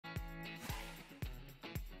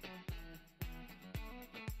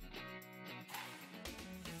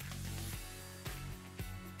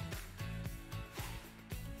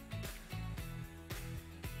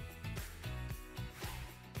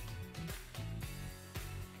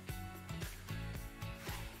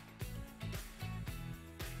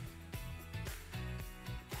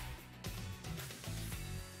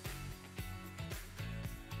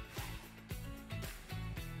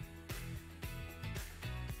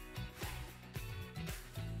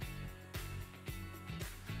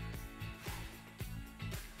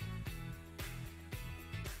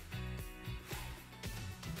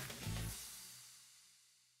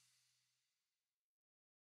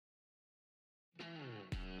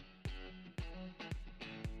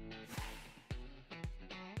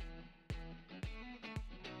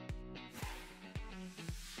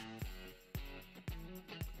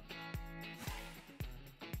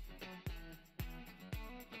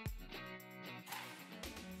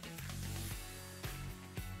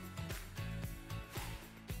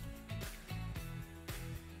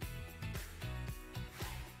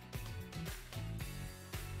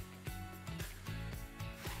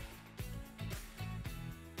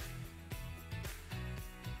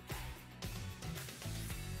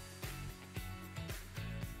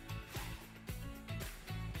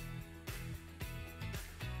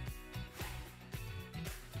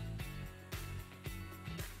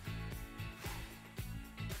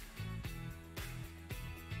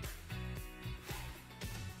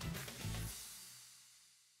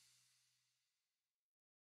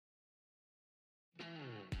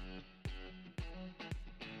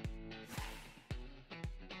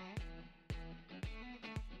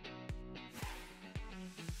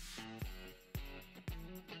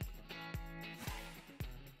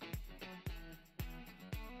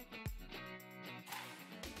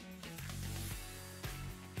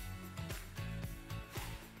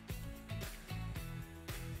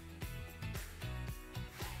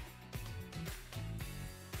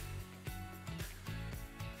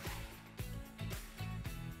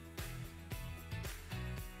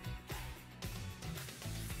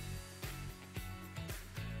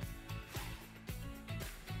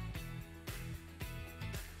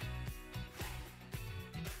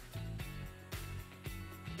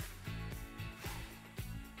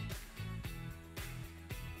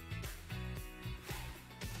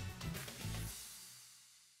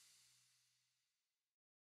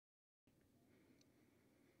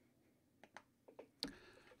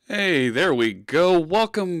Hey, there we go.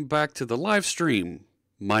 Welcome back to the live stream.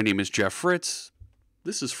 My name is Jeff Fritz.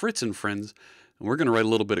 This is Fritz and Friends, and we're going to write a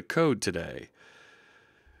little bit of code today.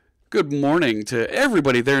 Good morning to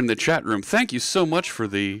everybody there in the chat room. Thank you so much for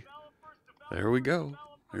the... There we go.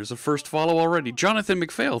 There's a first follow already. Jonathan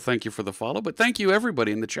McPhail, thank you for the follow, but thank you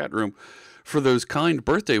everybody in the chat room for those kind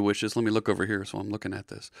birthday wishes. Let me look over here so I'm looking at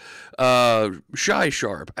this. Shy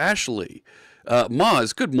Sharp, Ashley,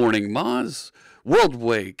 Moz, good morning, Moz.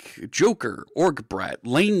 Worldwake, Joker, Orgbrat,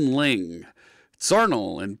 Lane Ling,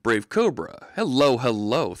 Sarnal, and Brave Cobra. Hello,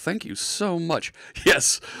 hello. Thank you so much.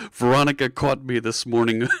 Yes, Veronica caught me this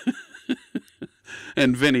morning.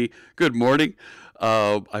 And Vinny, good morning.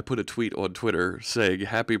 I put a tweet on Twitter saying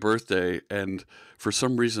happy birthday, and for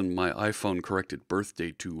some reason my iPhone corrected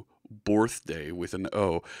birthday to birthday with an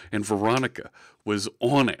O, and Veronica was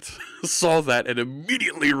on it. Saw that and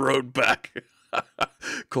immediately wrote back.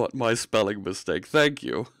 Caught my spelling mistake. Thank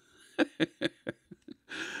you.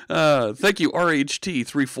 Thank you,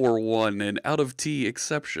 RHT341 and Out of T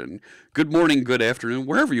Exception. Good morning, good afternoon,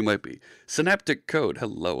 wherever you might be. Synaptic Code,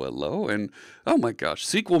 hello, hello. And oh my gosh,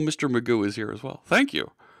 Sequel Mr. Magoo is here as well. Thank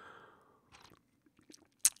you.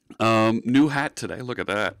 New hat today. Look at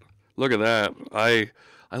that. Look at that. I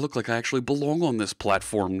look like I actually belong on this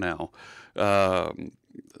platform now.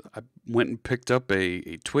 I went and picked up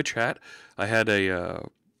a Twitch hat. I had a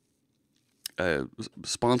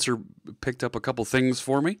sponsor picked up a couple things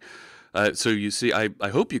for me. So you see, I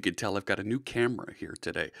hope you could tell I've got a new camera here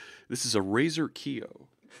today. This is a Razer Kiyo.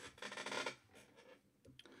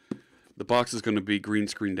 The box is going to be green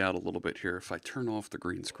screened out a little bit here. If I turn off the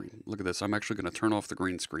green screen, look at this. I'm actually going to turn off the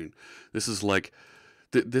green screen. This is like,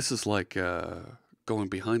 going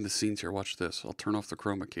behind the scenes here. Watch this. I'll turn off the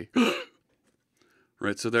chroma key.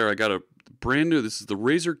 Right, so there I got a brand new, this is the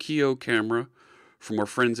Razer Kiyo camera from our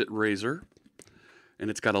friends at Razer, and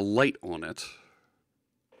it's got a light on it.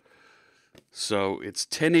 So it's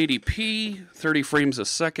 1080p, 30 frames a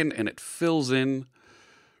second, and it fills in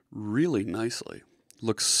really nicely.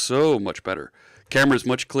 Looks so much better. Camera's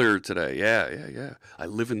much clearer today. Yeah. I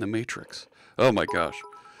live in the Matrix. Oh my gosh.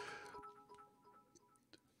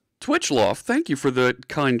 Twitch Loft, thank you for the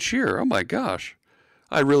kind cheer. Oh my gosh.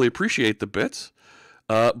 I really appreciate the bits.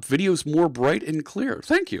 Video's more bright and clear.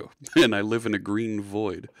 Thank you. And I live in a green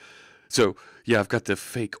void. So, yeah, I've got the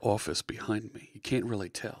fake office behind me. You can't really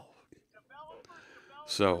tell.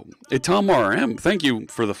 So, Tom RM, thank you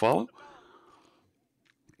for the follow.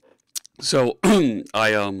 So, let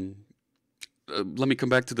me come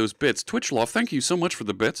back to those bits. Twitch Loft, thank you so much for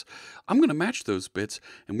the bits. I'm going to match those bits,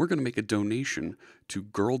 and we're going to make a donation to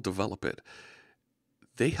Girl Develop It.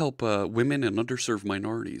 They help women and underserved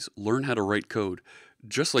minorities learn how to write code,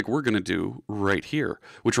 just like we're going to do right here.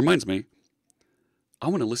 Which reminds me, I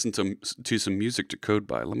want to listen to some music to code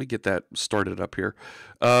by. Let me get that started up here.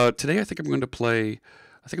 Today I think I'm going to play,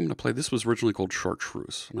 this was originally called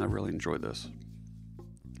Chartreuse, and I really enjoyed this.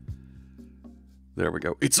 There we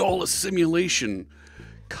go. It's all a simulation.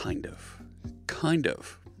 Kind of.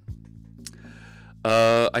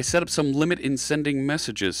 I set up some limit in sending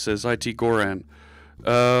messages, says IT Goran.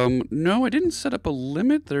 No, I didn't set up a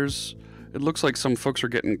limit. It looks like some folks are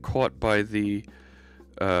getting caught by the,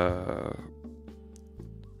 there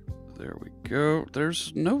we go.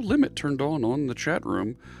 There's no limit turned on the chat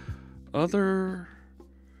room. Where'd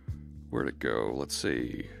it go? Let's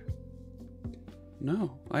see.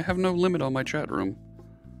 No, I have no limit on my chat room.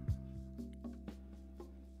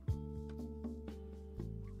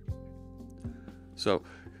 So,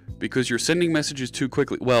 because you're sending messages too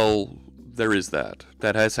quickly, well, there is that.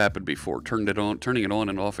 That has happened before. Turning it on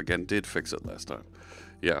and off again did fix it last time.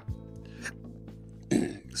 Yeah.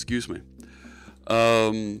 Excuse me.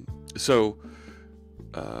 Let's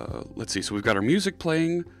see. So we've got our music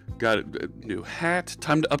playing. Got a new hat.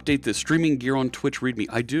 Time to update the streaming gear on Twitch README.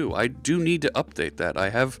 I do need to update that. I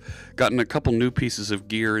have gotten a couple new pieces of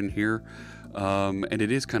gear in here. And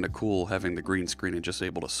it is kind of cool having the green screen and just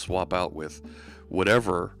able to swap out with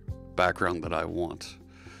whatever background that I want.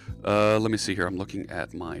 Let me see here. I'm looking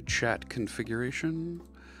at my chat configuration.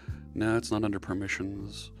 No, it's not under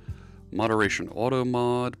permissions. Moderation auto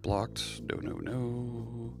mod blocked.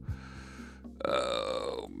 No.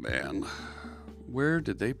 Oh man, where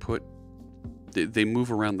did they put? Did they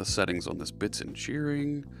move around the settings on this? Bits and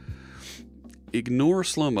cheering. Ignore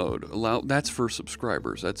slow mode. Allow. That's for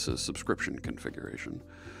subscribers. That's a subscription configuration.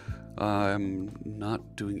 I'm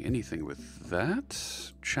not doing anything with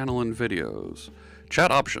that. Channel and videos.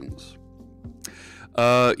 Chat options.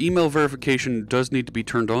 Email verification does need to be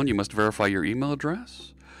turned on. You must verify your email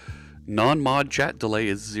address. Non-mod chat delay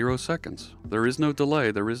is 0 seconds. There is no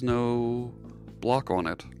delay. There is no block on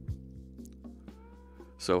it.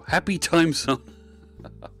 So happy time zone.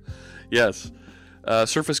 Yes.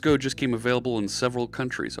 Surface Go just came available in several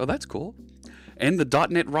countries. Oh, that's cool. And the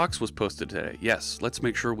 .NET Rocks was posted today. Yes, let's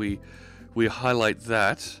make sure we highlight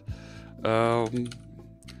that.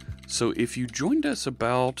 So if you joined us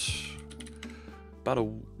about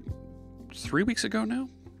 3 weeks ago now,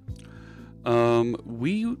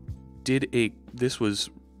 we did this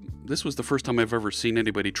was the first time I've ever seen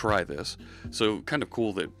anybody try this. So kind of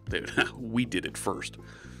cool that we did it first.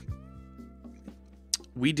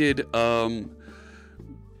 We did a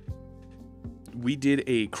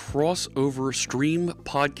crossover stream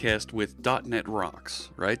podcast with .NET Rocks,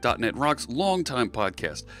 right? .NET Rocks, long-time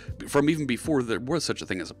podcast, from even before there was such a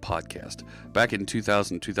thing as a podcast. Back in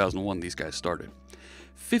 2000, 2001, these guys started.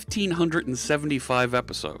 1,575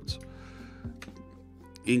 episodes,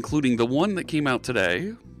 including the one that came out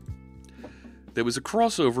today. There was a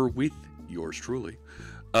crossover with yours truly,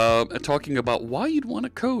 talking about why you'd want to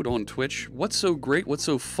code on Twitch. What's so great? What's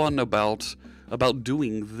so fun about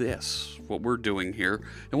doing this, what we're doing here,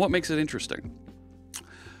 and what makes it interesting.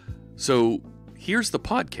 So here's the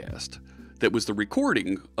podcast that was the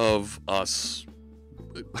recording of us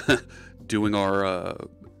doing our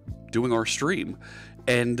stream.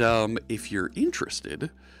 And if you're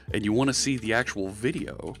interested and you want to see the actual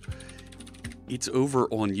video, it's over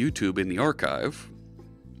on YouTube in the archive.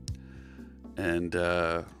 And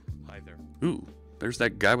hi there. Ooh, there's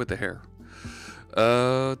that guy with the hair.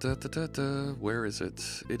 Where is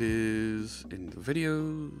it? It is in the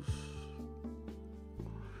videos.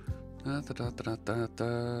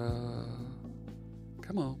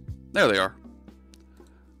 Come on. There they are.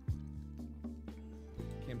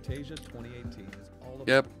 Camtasia 2018 is all about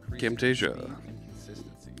Yep, Camtasia.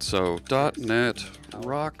 So .NET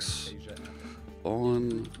Rocks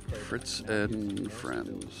on Fritz and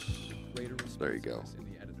Friends. There you go.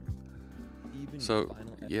 So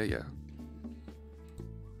yeah.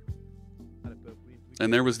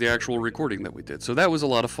 And there was the actual recording that we did. So that was a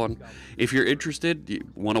lot of fun. If you're interested, you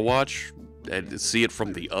want to watch and see it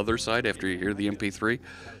from the other side after you hear the MP3,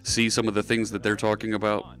 see some of the things that they're talking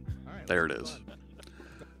about, there it is.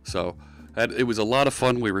 So it was a lot of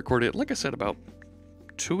fun. We recorded it, like I said, about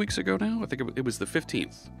 2 weeks ago now. I think it was the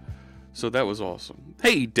 15th. So that was awesome.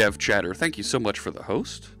 Hey, Dev Chatter, thank you so much for the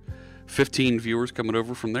host. 15 viewers coming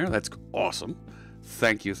over from there. That's awesome.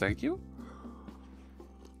 Thank you.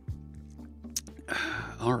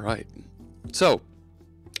 All right. So,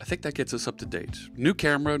 I think that gets us up to date. New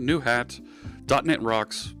camera, new hat, .NET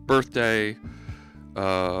Rocks, birthday.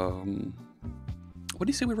 What do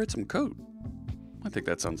you say we write some code? I think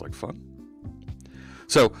that sounds like fun.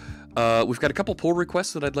 So, we've got a couple pull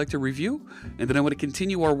requests that I'd like to review, and then I want to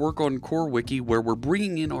continue our work on CoreWiki, where we're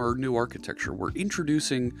bringing in our new architecture. We're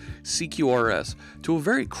introducing CQRS to a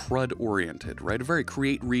very CRUD-oriented, right? A very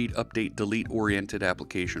create, read, update, delete-oriented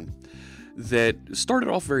application that started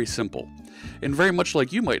off very simple, and very much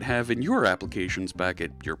like you might have in your applications back at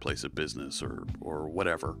your place of business or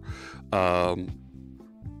whatever.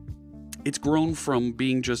 It's grown from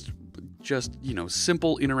being just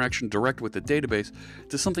simple interaction direct with the database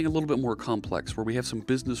to something a little bit more complex, where we have some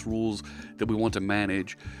business rules that we want to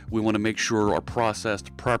manage. We want to make sure are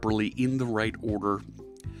processed properly in the right order.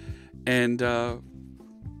 And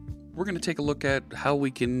we're going to take a look at how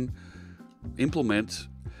we can implement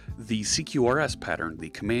the CQRS pattern, the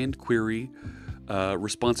command query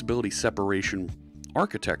responsibility separation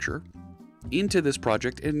architecture, into this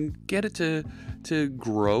project and get it to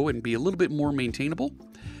grow and be a little bit more maintainable.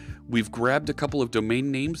 We've grabbed a couple of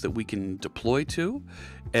domain names that we can deploy to,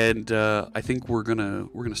 and I think we're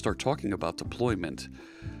gonna start talking about deployment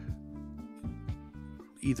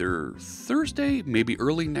either Thursday, maybe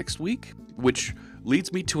early next week, which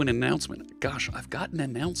leads me to an announcement. Gosh, I've got an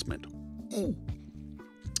announcement. Ooh.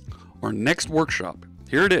 Our next workshop.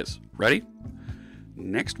 Here it is. Ready?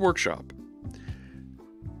 Next workshop.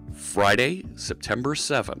 Friday, September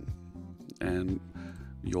 7th. And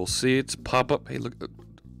you'll see it pop up. Hey, look.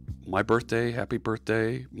 My birthday. Happy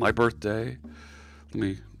birthday. My birthday.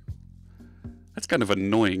 That's kind of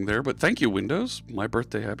annoying there, but thank you, Windows. My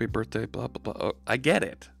birthday. Happy birthday. Blah, blah, blah. Oh, I get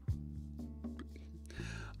it.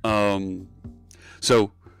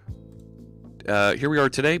 So here we are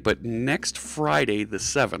today, but next Friday, the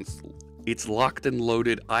 7th, it's locked and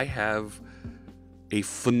loaded. I have a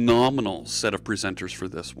phenomenal set of presenters for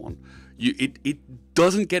this one. It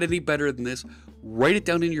doesn't get any better than this. Write it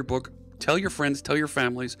down in your book. Tell your friends, tell your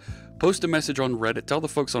families, post a message on Reddit, tell the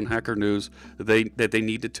folks on Hacker News that they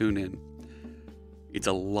need to tune in. It's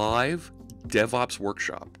a live DevOps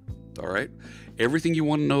workshop, all right? Everything you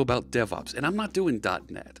want to know about DevOps. And I'm not doing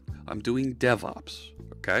 .NET. I'm doing DevOps,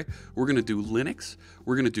 Okay? We're going to do Linux.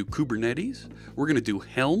 We're going to do Kubernetes. We're going to do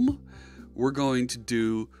Helm. We're going to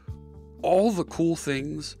do all the cool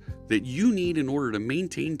things that you need in order to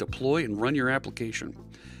maintain, deploy, and run your application.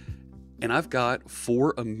 And I've got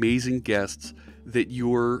 4 amazing guests that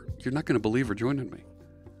you're not going to believe are joining me.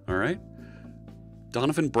 All right?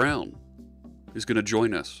 Donovan Brown is going to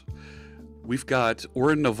join us. We've got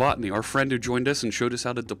Oren Novotny, our friend who joined us and showed us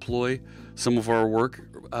how to deploy some of our work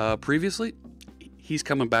previously. He's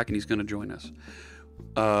coming back and he's going to join us.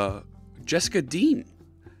 Jessica Dean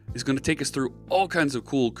is going to take us through all kinds of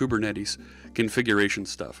cool Kubernetes configuration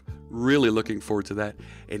stuff. Really looking forward to that.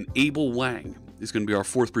 And Abel Wang is going to be our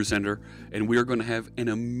 4th presenter, and we are going to have an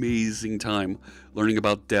amazing time learning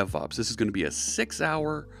about DevOps. This is going to be a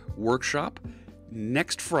 6-hour workshop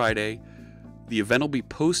next Friday. The event will be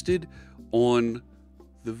posted on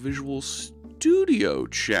the Visual Studio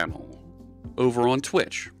channel over on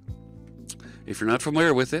Twitch. If you're not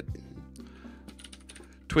familiar with it,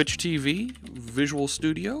 Twitch TV, Visual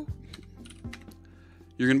Studio,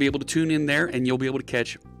 you're going to be able to tune in there and you'll be able to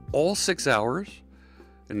catch all 6 hours,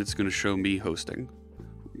 and it's going to show me hosting.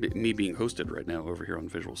 Me being hosted right now over here on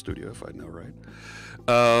Visual Studio, if I know right.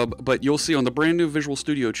 But you'll see on the brand new Visual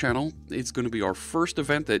Studio channel, it's going to be our first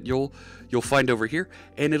event that you'll find over here,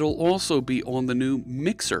 and it'll also be on the new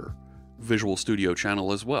Mixer Visual Studio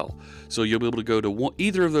channel as well. So you'll be able to go to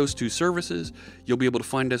either of those 2 services. You'll be able to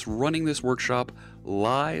find us running this workshop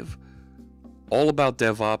live, all about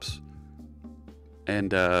DevOps,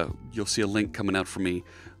 and you'll see a link coming out for me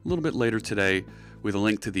a little bit later today with a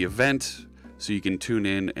link to the event, so you can tune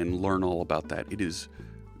in and learn all about that.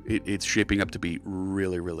 It's shaping up to be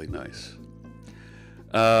really, really nice.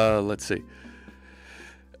 Let's see.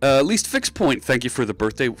 At least Fixed Point, thank you for the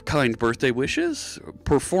kind birthday wishes.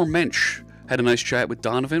 Performensch had a nice chat with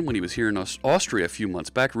Donovan when he was here in Austria a few months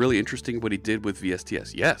back. Really interesting what he did with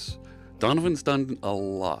VSTS. Yes, Donovan's done a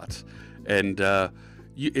lot. And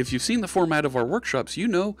if you've seen the format of our workshops, you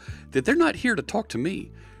know that they're not here to talk to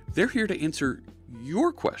me. They're here to answer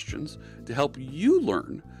your questions, to help you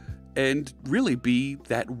learn, and really be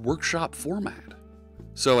that workshop format.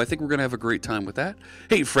 So I think we're going to have a great time with that.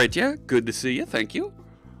 Hey, Fredja, good to see you. Thank you.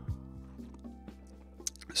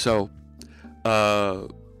 So, I'm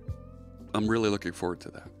really looking forward to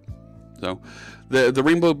that. So, the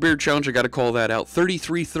Rainbow Beard Challenge, I got to call that out.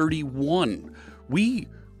 3331. We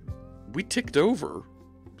ticked over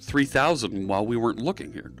 3,000 while we weren't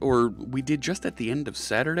looking here, or we did just at the end of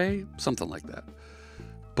Saturday, something like that.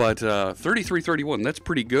 But 3331, that's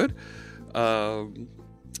pretty good.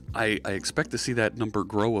 I expect to see that number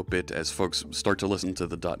grow a bit as folks start to listen to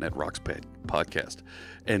the .NET Rocks podcast,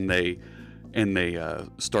 and they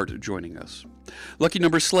start joining us. Lucky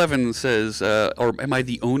number 11 says, or am I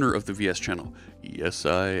the owner of the VS channel? Yes,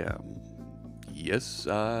 I am. Yes,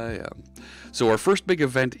 I am. So our first big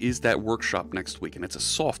event is that workshop next week, and it's a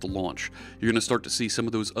soft launch. You're going to start to see some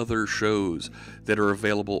of those other shows that are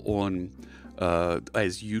available on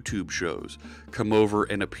as YouTube shows come over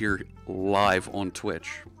and appear live on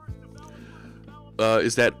Twitch.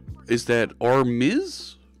 Is that our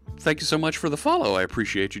Miz? Thank you so much for the follow. I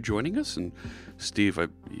appreciate you joining us. And Steve,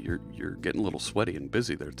 you're getting a little sweaty and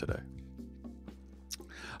busy there today.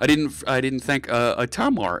 I didn't thank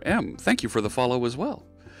Tamar M. Thank you for the follow as well.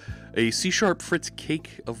 A C# Fritz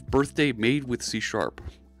cake of birthday made with C#.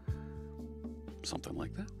 Something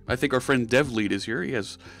like that. I think our friend DevLead is here. He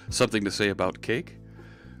has something to say about cake.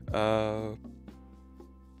 But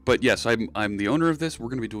yes, I'm the owner of this. We're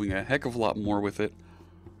going to be doing a heck of a lot more with it.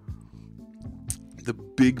 The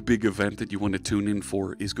big event that you want to tune in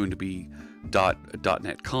for is going to be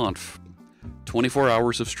 .NET Conf. 24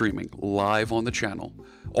 hours of streaming live on the channel.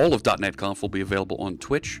 All of .NET Conf will be available on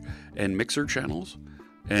Twitch and Mixer channels,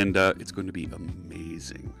 and it's going to be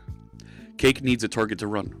amazing. Cake needs a target to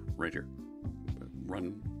run right here.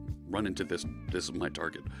 Run into this. This is my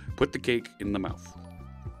target. Put the cake in the mouth.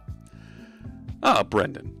 Ah,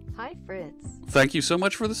 Brendan. Hi, Fritz. Thank you so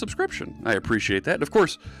much for the subscription. I appreciate that. And of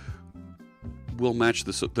course, we'll match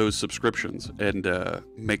those subscriptions and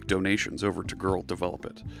make donations over to Girl Develop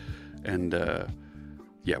It. And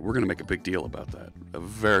yeah, we're going to make a big deal about that. A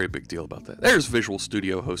very big deal about that. There's Visual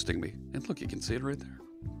Studio hosting me. And look, you can see it right there.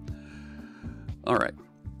 All right.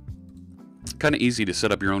 Kind of easy to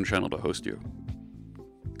set up your own channel to host you.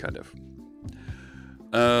 Kind of.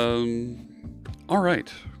 All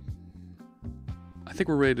right. I think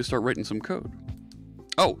we're ready to start writing some code.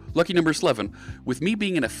 Oh, lucky number 11. With me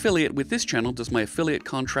being an affiliate with this channel, does my affiliate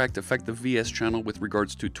contract affect the VS channel with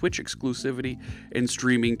regards to Twitch exclusivity and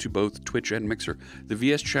streaming to both Twitch and Mixer? The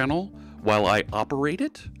VS channel, while I operate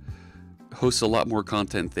it, hosts a lot more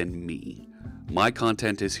content than me. my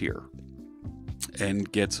content is here and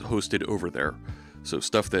gets hosted over there. So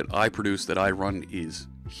stuff that I produce, that I run, is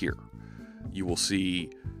here. You will see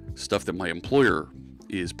stuff that my employer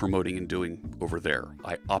is promoting and doing over there.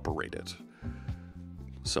 I operate it.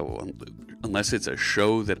 So unless it's a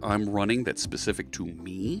show that I'm running that's specific to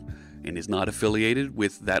me and is not affiliated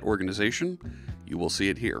with that organization, you will see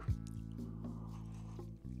it here.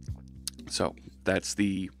 So that's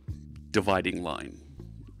the dividing line.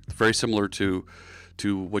 Very similar to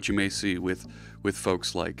what you may see with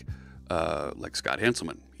folks like Scott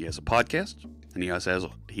Hanselman. He has a podcast, and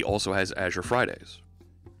he also has Azure Fridays.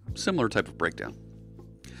 Similar type of breakdown.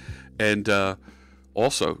 And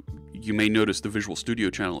also, you may notice the Visual Studio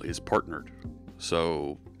channel is partnered.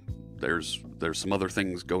 So there's some other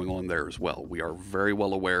things going on there as well. We are very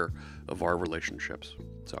well aware of our relationships.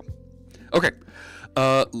 So, okay,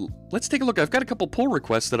 let's take a look. I've got a couple pull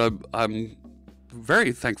requests that I'm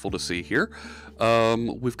very thankful to see here.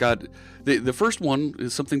 We've got the first one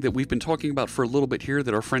is something that we've been talking about for a little bit here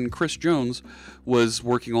that our friend Chris Jones was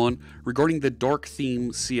working on regarding the dark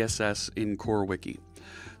theme CSS in CoreWiki.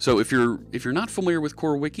 So if you're not familiar with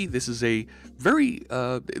CoreWiki, this is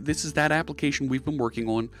this is that application we've been working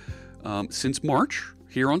on since March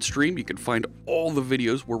here on stream. You can find all the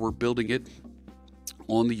videos where we're building it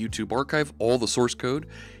on the YouTube archive. All the source code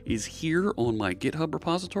is here on my GitHub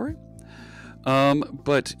repository.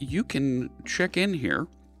 But you can check in here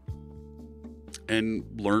and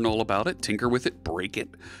learn all about it, tinker with it, break it,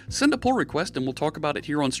 send a pull request, and we'll talk about it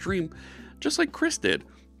here on stream, just like Chris did,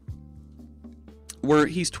 where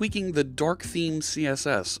he's tweaking the dark theme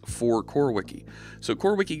CSS for CoreWiki. So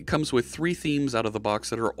CoreWiki comes with 3 themes out of the box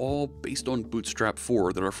that are all based on Bootstrap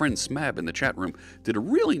 4 that our friend Smab in the chat room did a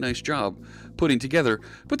really nice job putting together,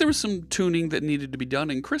 but there was some tuning that needed to be done,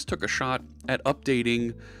 and Chris took a shot at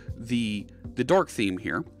updating the dark theme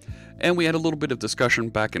here, and we had a little bit of discussion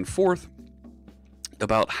back and forth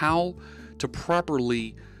about how to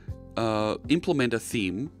properly implement a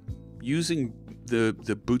theme using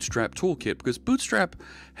the Bootstrap toolkit, because Bootstrap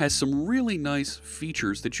has some really nice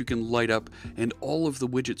features that you can light up, and all of the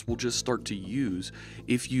widgets will just start to use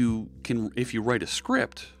if you write a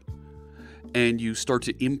script and you start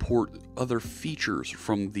to import other features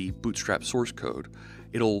from the Bootstrap source code.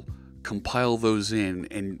 It'll compile those in,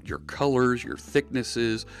 and your colors, your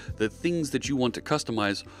thicknesses, the things that you want to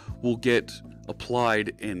customize will get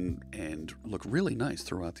applied and look really nice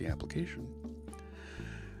throughout the application.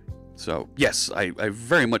 So yes, I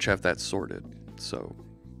very much have that sorted. So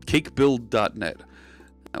cakebuild.net.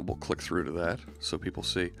 Now we'll click through to that so people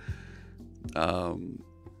see.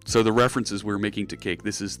 So the references we're making to Cake,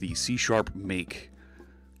 this is the C# make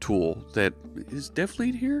tool that is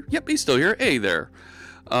DevLead here? Yep, he's still here. Hey there.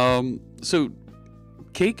 So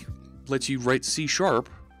Cake lets you write C#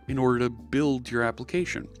 in order to build your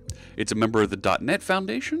application. It's a member of the .NET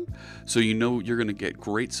Foundation, so you know you're going to get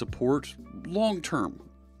great support long term.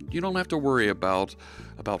 You don't have to worry about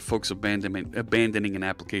folks abandoning an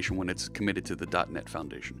application when it's committed to the .NET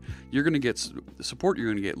Foundation. You're going to get support. You're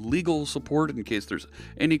going to get legal support in case there's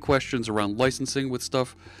any questions around licensing with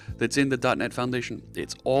stuff that's in the .NET Foundation.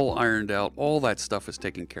 It's all ironed out. All that stuff is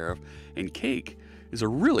taken care of. And Cake is a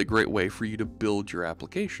really great way for you to build your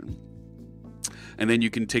application. And then you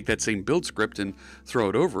can take that same build script and throw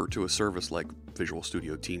it over to a service like Visual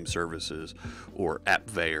Studio Team Services or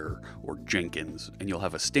AppVeyor or Jenkins, and you'll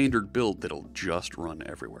have a standard build that'll just run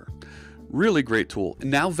everywhere. Really great tool.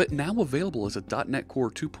 Now available as a .NET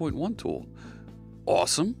Core 2.1 tool.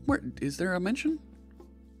 Awesome. Where is there a mention?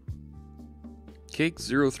 Cake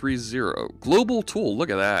 030. Global tool. Look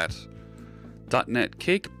at that. .NET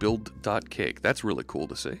Cake build.cake. That's really cool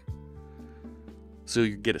to see. So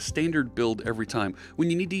you get a standard build every time. When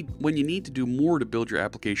you need to do more to build your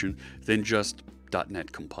application than just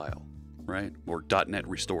 .NET compile, right? Or .NET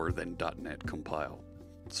restore than .NET compile.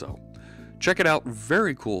 So check it out.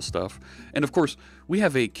 Very cool stuff. And of course, we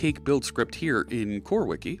have a Cake build script here in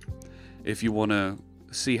CoreWiki. If you want to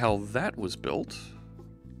see how that was built,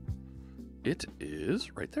 it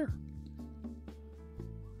is right there.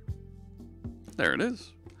 There it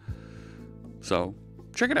is. So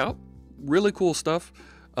check it out. Really cool stuff.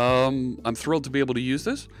 I'm thrilled to be able to use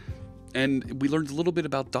this. And we learned a little bit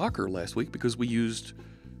about Docker last week because we used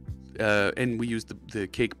the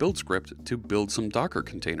Cake build script to build some Docker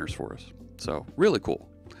containers for us. So really cool.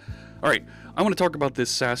 All right, I want to talk about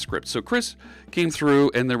this SASS script. So Chris came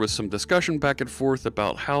through and there was some discussion back and forth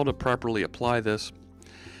about how to properly apply this.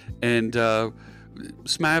 And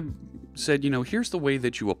Smab said, here's the way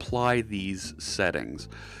that you apply these settings.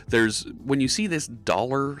 When you see this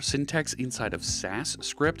 $ syntax inside of SASS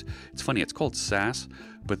script, it's funny, it's called SASS,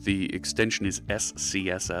 but the extension is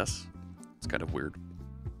SCSS. It's kind of weird.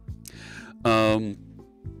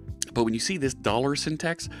 But when you see this dollar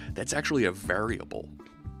syntax, that's actually a variable,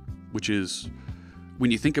 which is,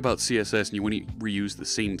 when you think about CSS and you want to reuse the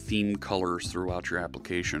same theme colors throughout your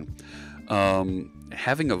application,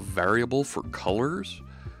 having a variable for colors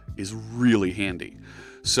is really handy.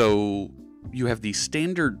 So you have these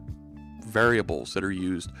standard variables that are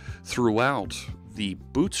used throughout the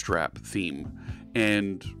Bootstrap theme,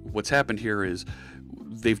 and what's happened here is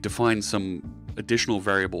they've defined some additional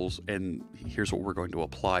variables, and here's what we're going to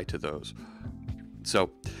apply to those.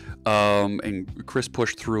 So, and Chris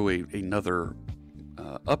pushed through another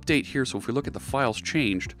update here. So if we look at the files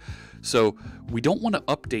changed, so we don't want to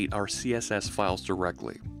update our CSS files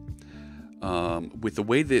directly. With the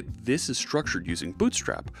way that this is structured using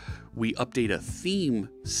Bootstrap, we update a theme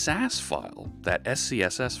SASS file, that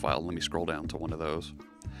SCSS file. Let me scroll down to one of those.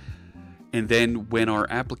 And then when our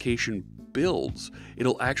application builds,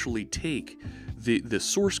 it'll actually take the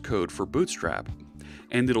source code for Bootstrap,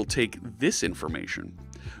 and it'll take this information,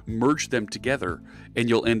 merge them together, and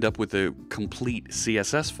you'll end up with a complete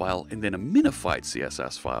CSS file and then a minified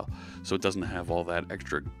CSS file. So it doesn't have all that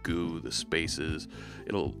extra goo, the spaces.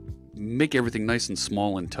 It'll make everything nice and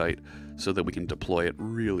small and tight so that we can deploy it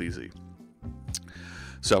real easy.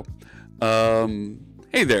 So,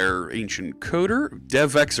 hey there, ancient coder.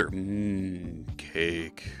 DevXer.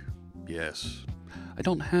 Cake. Yes. I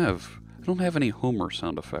don't have any Homer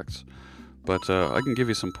sound effects, but I can give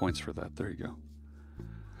you some points for that. There you go.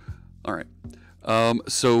 All right.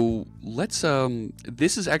 So let's,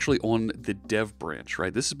 this is actually on the dev branch,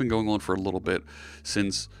 right? This has been going on for a little bit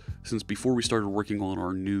since before we started working on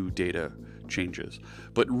our new data changes.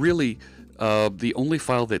 But really, the only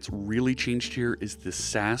file that's really changed here is the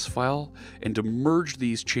SASS file, and to merge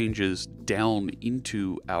these changes down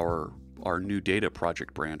into our new data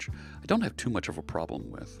project branch, I don't have too much of a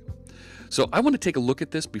problem with. So I want to take a look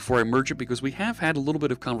at this before I merge it, because we have had a little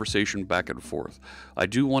bit of conversation back and forth. I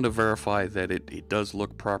do want to verify that it does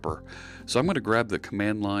look proper. So I'm going to grab the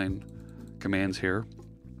command line commands here,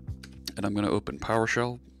 and I'm going to open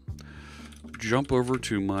PowerShell, jump over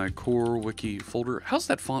to my CoreWiki folder. How's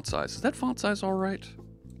that font size? Is that font size all right?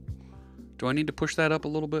 Do I need to push that up a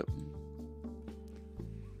little bit?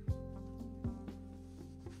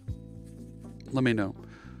 Let me know.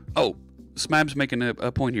 Oh, Smab's making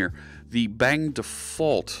a point here. The bang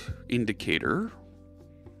default indicator,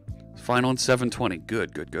 fine on 720.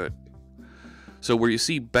 Good, good, good. So where you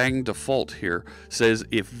see bang default here says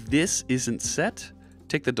if this isn't set,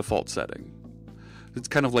 take the default setting. It's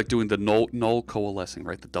kind of like doing the null coalescing,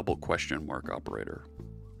 right? The double question mark operator.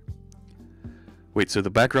 Wait, so the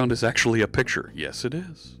background is actually a picture? Yes, it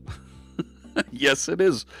is. Yes, it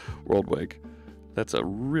is, WorldWake. That's a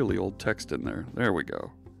really old text in there. There we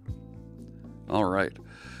go. All right.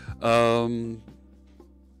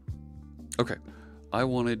 Okay. I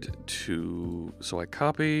wanted to... So I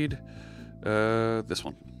copied this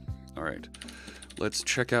one. All right. Let's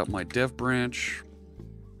check out my dev branch.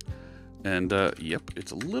 And, yep,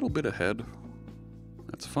 it's a little bit ahead.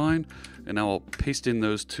 That's fine. And now I'll paste in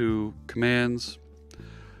those two commands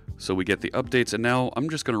so we get the updates. And now I'm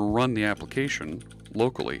just going to run the application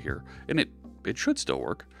locally here. And it should still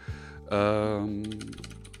work.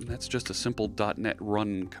 That's just a simple .NET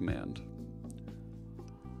run command.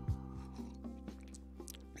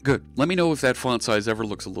 Good. Let me know if that font size ever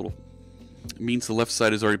looks a little... It means the left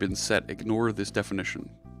side has already been set. Ignore this definition.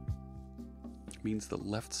 It means the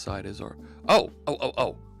left side is our... Oh!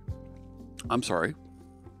 I'm sorry.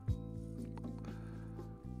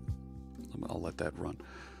 I'll let that run.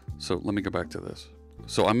 So let me go back to this.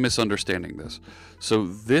 So I'm misunderstanding this. So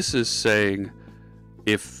this is saying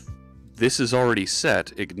if this is already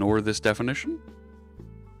set, ignore this definition?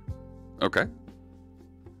 Okay.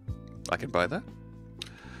 I can buy that.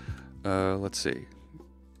 Let's see.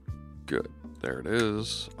 Good. There it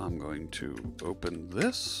is. I'm going to open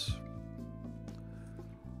this.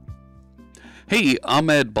 Hey,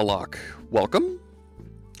 Ahmed Balak. Welcome.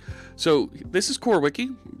 So this is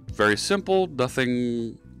CoreWiki. Very simple.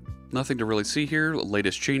 Nothing to really see here.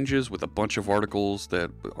 Latest changes with a bunch of articles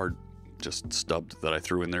that are just stubbed that I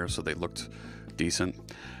threw in there so they looked decent.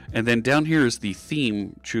 And then down here is the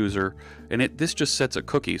theme chooser, and this just sets a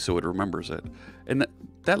cookie so it remembers it. And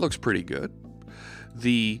that looks pretty good.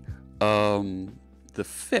 The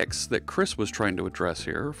fix that Chris was trying to address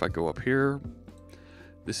here, if I go up here,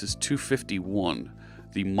 this is 251.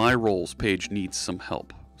 The My Roles page needs some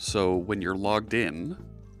help. So when you're logged in,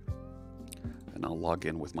 and I'll log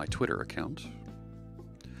in with my Twitter account,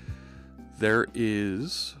 there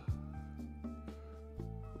is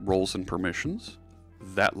roles and permissions.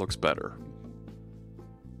 that looks better.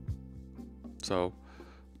 So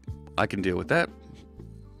I can deal with that.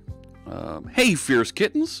 Hey, Fierce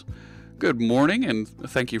Kittens. Good morning, and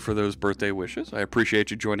thank you for those birthday wishes. I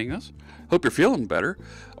appreciate you joining us. Hope you're feeling better.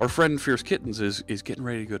 Our friend Fierce Kittens is getting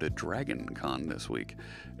ready to go to Dragon Con this week,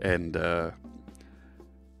 and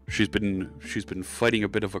she's been fighting a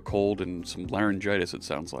bit of a cold and some laryngitis, it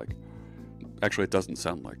sounds like. Actually, it doesn't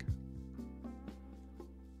sound like.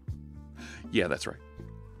 Yeah, that's right.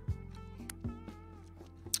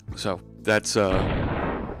 So that's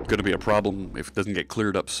going to be a problem if it doesn't get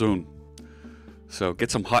cleared up soon. So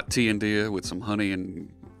get some hot tea into you with some honey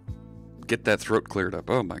and get that throat cleared up.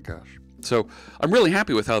 Oh my gosh. So I'm really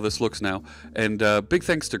happy with how this looks now. And big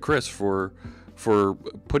thanks to Chris for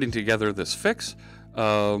putting together this fix.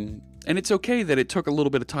 And it's okay that it took a little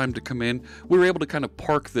bit of time to come in. We were able to kind of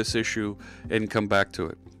park this issue and come back to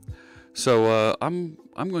it. So I'm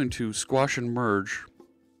going to squash and merge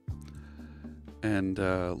and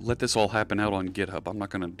let this all happen out on GitHub. I'm not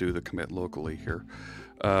going to do the commit locally here.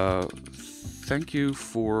 Thank you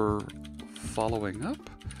for following up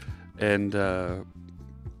and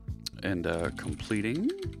completing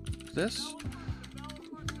this.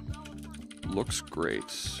 Looks great.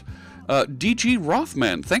 DG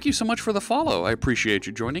Rothman, thank you so much for the follow. I appreciate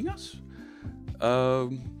you joining us.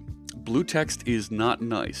 Blue text is not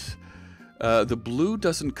nice. The blue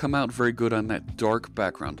doesn't come out very good on that dark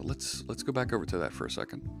background. Let's go back over to that for a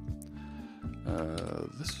second.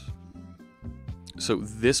 So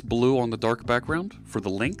this blue on the dark background for the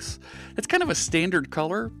links, it's kind of a standard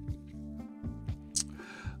color.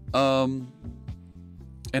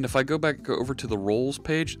 And if I go back over to the roles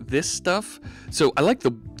page, this stuff, so I like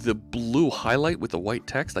the blue highlight with the white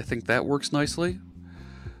text. I think that works nicely.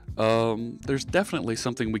 There's definitely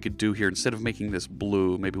something we could do here. Instead of making this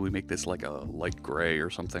blue, maybe we make this like a light gray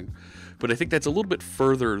or something. But I think that's a little bit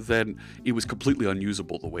further than it was completely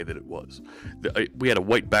unusable the way that it was. We had a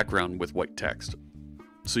white background with white text,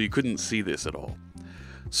 so you couldn't see this at all.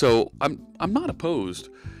 So I'm not opposed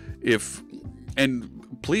and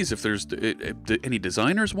please, if there's any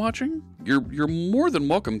designers watching, you're more than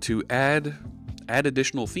welcome to add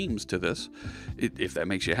additional themes to this. If that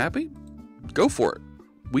makes you happy, go for it.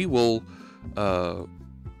 We will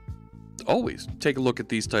always take a look at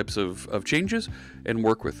these types of changes and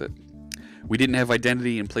work with it. We didn't have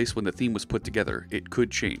identity in place when the theme was put together. It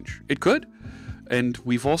could change. It could. And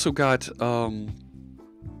we've also got some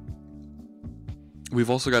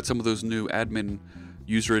of those new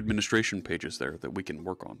user administration pages there that we can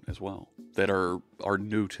work on as well, that are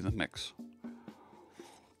new to the mix.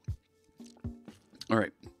 All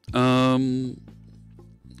right.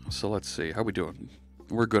 So let's see. How we doing?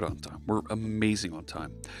 We're good on time. We're amazing on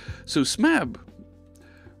time. So SMAB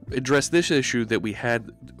addressed this issue that we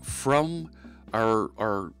had from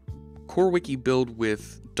our CoreWiki build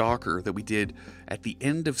with Docker that we did at the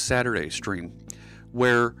end of Saturday's stream,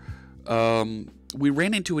 where we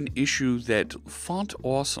ran into an issue that Font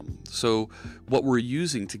Awesome, so what we're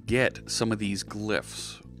using to get some of these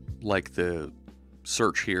glyphs, like the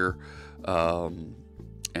search here,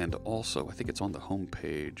 and also I think it's on the home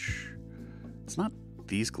page. It's not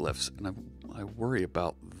these glyphs, and I worry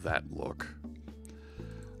about that look.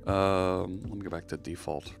 Let me go back to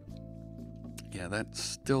default. Yeah,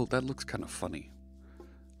 that looks kind of funny.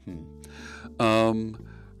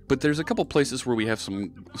 But there's a couple places where we have some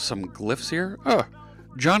glyphs here.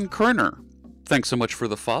 John Kerner, thanks so much for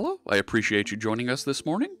the follow. I appreciate you joining us this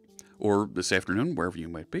morning or this afternoon, wherever you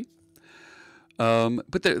might be.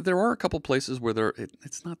 But there are a couple places where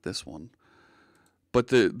it's not this one, but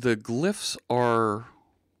the glyphs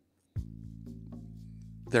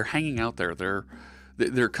they're hanging out there.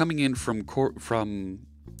 They're coming in from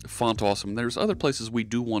Font Awesome. There's other places we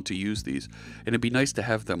do want to use these, and it'd be nice to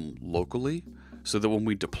have them locally, so that when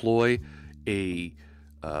we deploy a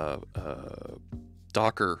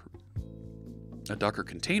Docker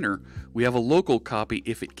container, we have a local copy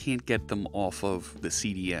if it can't get them off of the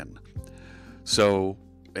CDN. So,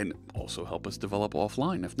 and also help us develop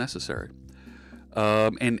offline if necessary.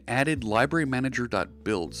 And added library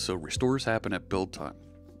manager.build, so restores happen at build time.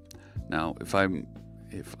 Now, if I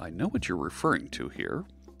know what you're referring to here,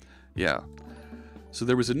 yeah. So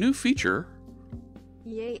there was a new feature.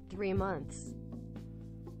 Yay, 3 months.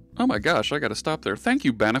 Oh my gosh, I gotta stop there. Thank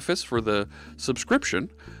you, Benefice, for the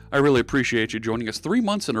subscription. I really appreciate you joining us 3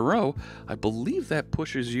 months in a row. I believe that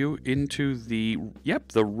pushes you into the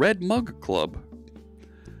Red Mug Club.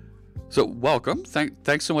 So welcome.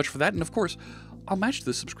 Thanks so much for that. And of course, I'll match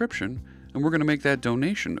the subscription, and we're going to make that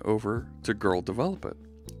donation over to Girl Develop It.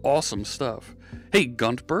 Awesome stuff. Hey,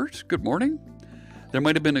 Guntbert, good morning. There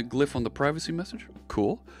might have been a glyph on the privacy message.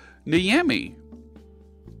 Cool. Nayami,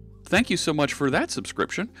 thank you so much for that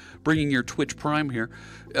subscription, bringing your Twitch Prime here.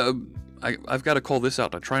 I've got to call this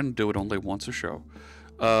out. I try and do it only once a show.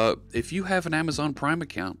 If you have an Amazon Prime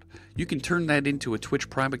account, you can turn that into a Twitch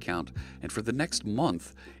Prime account, and for the next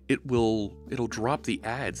month, it'll drop the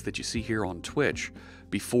ads that you see here on Twitch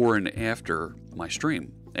before and after my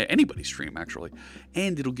stream. Anybody's stream, actually.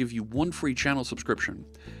 And it'll give you one free channel subscription.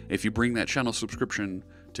 If you bring that channel subscription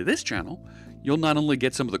to this channel, you'll not only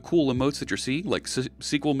get some of the cool emotes that you're seeing, like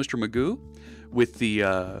Sequel Mr. Magoo with the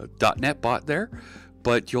 .NET bot there,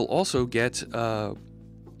 but you'll also get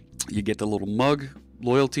you get the little mug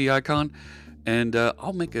loyalty icon, and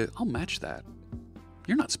I'll match that.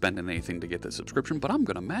 You're not spending anything to get the subscription, but I'm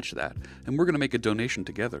going to match that, and we're going to make a donation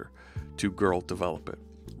together to Girl Develop It.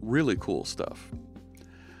 Really cool stuff.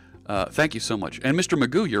 Thank you so much. And Mr.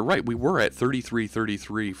 Magoo, you're right. We were at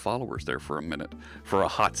 33 followers there for a minute, for a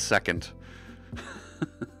hot second.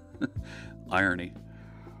 Irony.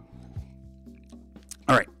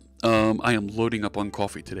 All right. I am loading up on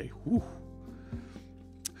coffee today. Whew.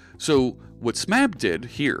 So what Smab did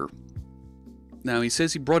here, now he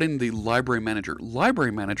says he brought in the library manager.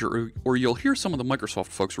 Library manager, or you'll hear some of the Microsoft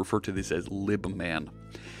folks refer to this as libman,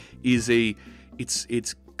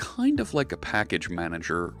 it's kind of like a package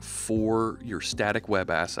manager for your static web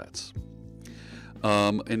assets.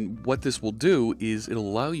 And what this will do is it'll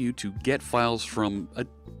allow you to get files from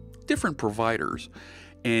different providers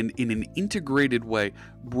and in an integrated way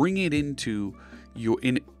bring it into your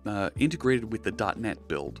integrated with the .NET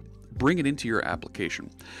build. Bring it into your application.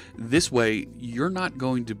 This way, you're not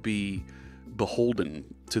going to be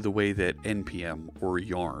beholden to the way that NPM or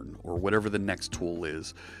Yarn or whatever the next tool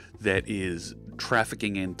is that is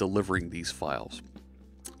trafficking and delivering these files.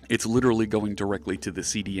 It's literally going directly to the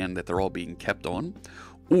CDN that they're all being kept on,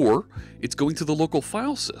 or it's going to the local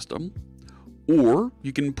file system, or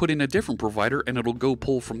you can put in a different provider and it'll go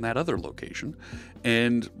pull from that other location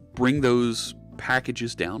and bring those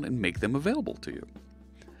packages down and make them available to you.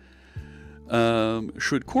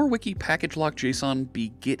 Should CoreWiki package lock JSON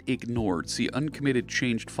be git ignored? See uncommitted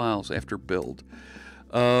changed files after build.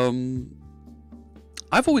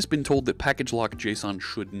 I've always been told that package lock JSON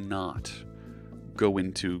should not go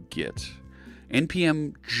into Git.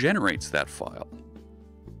 NPM generates that file.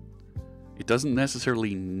 It doesn't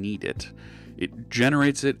necessarily need it. It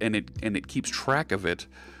generates it and it keeps track of it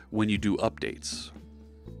when you do updates.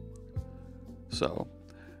 So,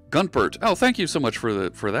 Gunpert, oh, thank you so much for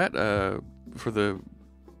that. For the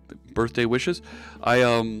birthday wishes.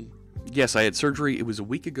 Yes, I had surgery. It was a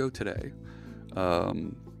week ago today.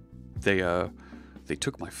 They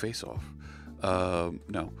took my face off.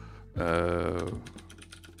 No.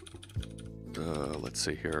 Let's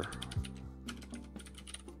see here.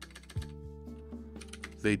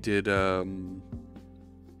 They did, yeah,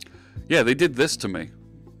 they did this to me.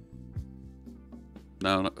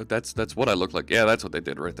 No, that's what I look like. Yeah, that's what they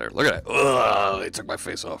did right there. Look at that. Ugh, they took my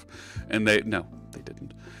face off. And they didn't.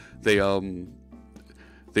 They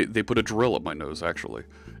put a drill up my nose, actually,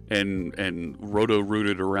 and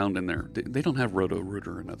roto-rooted around in there. They don't have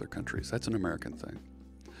roto-rooter in other countries. That's an American thing.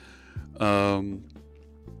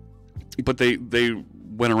 But they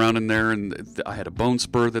went around in there, and I had a bone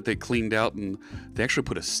spur that they cleaned out, and they actually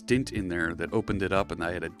put a stint in there that opened it up, and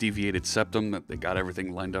I had a deviated septum that they got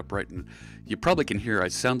everything lined up right. And you probably can hear I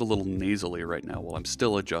sound a little nasally right now while I'm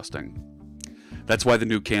still adjusting. That's why the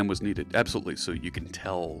new cam was needed. Absolutely, so you can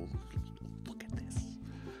tell. Look at this.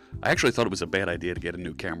 I actually thought it was a bad idea to get a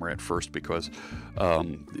new camera at first because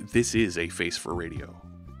this is a face for radio.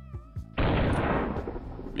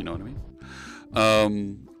 You know what I mean?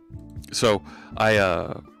 So I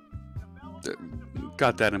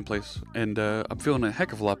got that in place, and I'm feeling a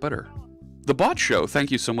heck of a lot better. The Bot Show,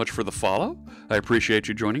 thank you so much for the follow. I appreciate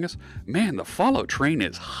you joining us. Man, the follow train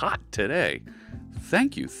is hot today.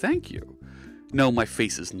 Thank you, thank you. No, my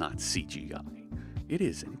face is not CGI. It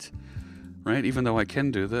isn't, right? Even though I can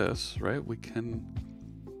do this, right? We can...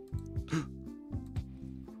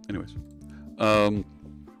 Anyways.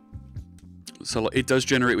 So it does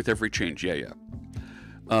generate with every change, yeah.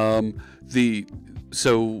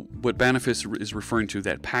 So what Banifus is referring to,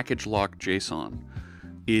 that package lock JSON,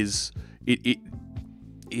 is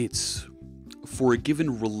it's for a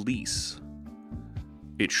given release,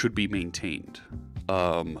 it should be maintained.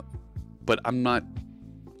 But I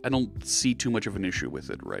don't see too much of an issue with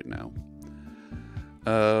it right now.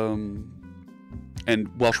 And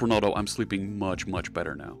Welsh Ronaldo, I'm sleeping much, much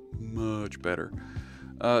better now. Much better.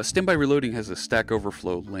 Standby Reloading has a Stack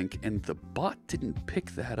Overflow link, and the bot didn't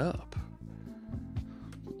pick that up.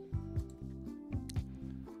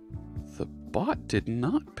 The bot did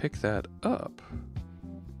not pick that up.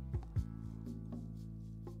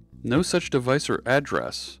 No such device or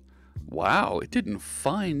address. Wow, it didn't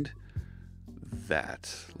find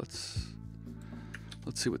that. Let's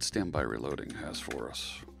see what standby reloading has for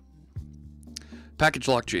us. Package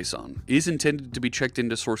lock JSON is intended to be checked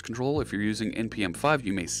into source control. If you're using npm5,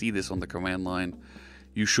 you may see this on the command line.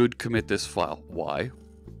 You should commit this file. Why?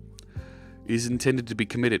 Is intended to be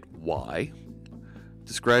committed. Why?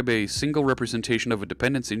 Describe a single representation of a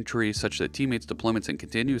dependency tree such that teammates, deployments, and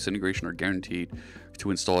continuous integration are guaranteed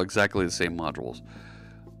to install exactly the same modules.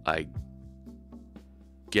 I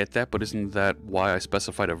get that, but isn't that why I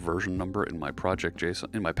specified a version number in my project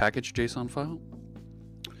JSON, in my package JSON file?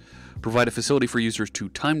 Provide a facility for users to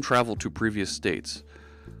time travel to previous states.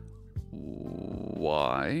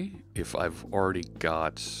 Why? If I've already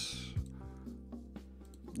got...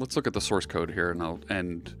 Let's look at the source code here, and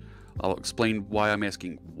I'll explain why I'm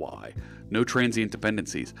asking why. No transient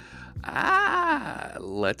dependencies.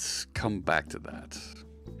 Let's come back to that.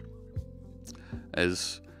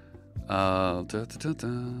 As...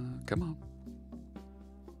 come on.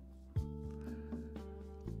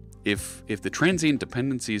 If the transient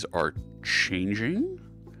dependencies are changing,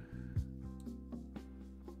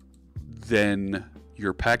 then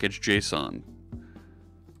your package JSON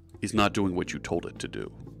is not doing what you told it to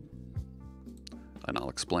do. And I'll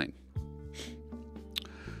explain.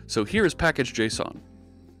 So here is package JSON.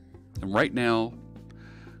 And right now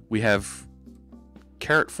we have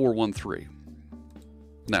caret 413.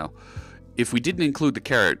 Now, if we didn't include the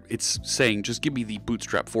caret, it's saying just give me the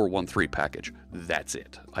bootstrap 413 package. That's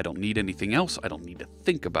it. I don't need anything else. I don't need to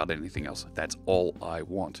think about anything else. That's all I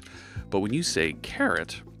want. But when you say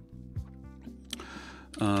caret,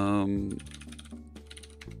 when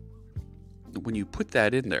you put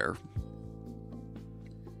that in there,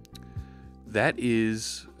 that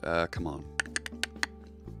is, come on.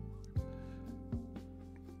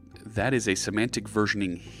 That is a semantic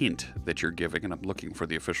versioning hint that you're giving, and I'm looking for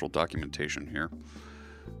the official documentation here.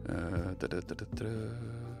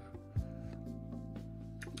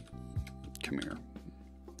 Come here.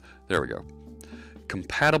 There we go.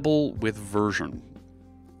 Compatible with version.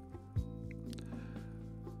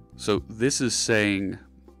 So this is saying,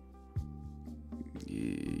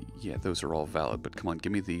 yeah, those are all valid, but come on,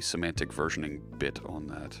 give me the semantic versioning bit on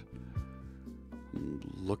that. I'm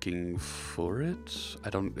looking for it.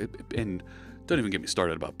 And don't even get me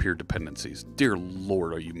started about peer dependencies. Dear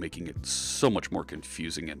Lord, are you making it so much more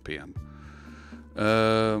confusing, NPM.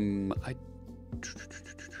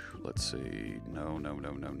 Let's see. No.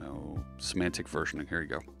 Semantic versioning. Here you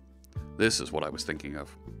go. This is what I was thinking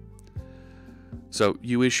of. So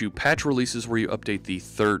you issue patch releases where you update the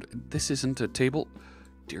third. This isn't a table.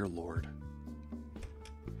 Dear Lord.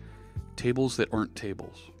 Tables that aren't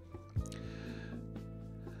tables.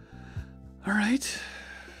 All right.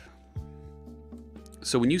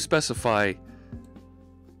 So when you specify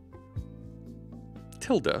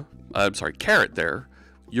caret there,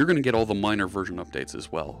 you're going to get all the minor version updates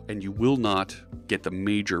as well, and you will not get the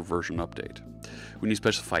major version update. When you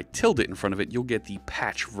specify tilde in front of it, you'll get the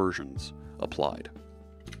patch versions applied.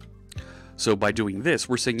 So by doing this,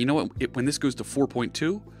 we're saying, you know what, when this goes to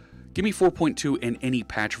 4.2, give me 4.2 and any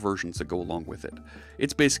patch versions that go along with it.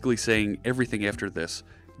 It's basically saying everything after this,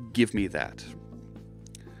 give me that.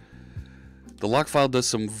 The lock file does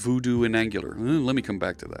some voodoo in Angular. Let me come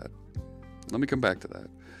back to that.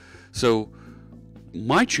 So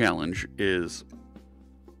my challenge is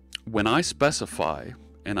when I specify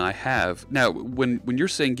and I have now when you're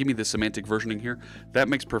saying give me the semantic versioning here, that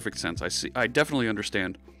makes perfect sense. I definitely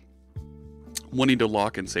understand wanting to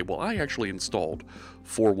lock and say, well, I actually installed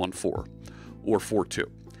 4.14 or 4.2.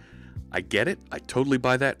 I get it. I totally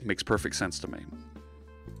buy that. It makes perfect sense to me.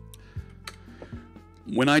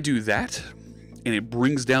 When I do that and it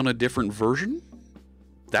brings down a different version,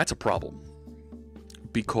 that's a problem.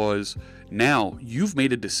 Because now you've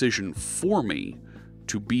made a decision for me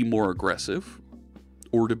to be more aggressive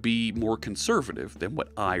or to be more conservative than what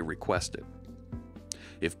I requested.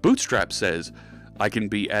 If Bootstrap says I can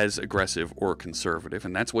be as aggressive or conservative,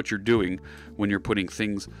 and that's what you're doing when you're putting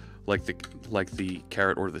things like the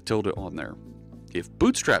caret or the tilde on there. If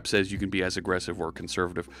Bootstrap says you can be as aggressive or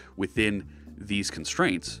conservative within these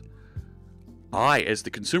constraints, I, as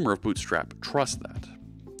the consumer of Bootstrap, trust that.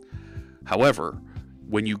 However,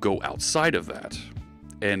 when you go outside of that,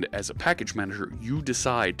 and as a package manager, you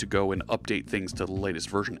decide to go and update things to the latest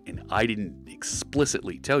version, and I didn't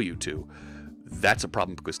explicitly tell you to, that's a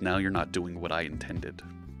problem because now you're not doing what I intended.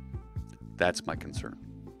 That's my concern.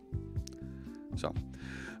 So,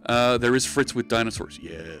 there is Fritz with dinosaurs.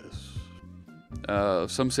 Yes.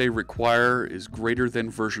 Some say require is greater than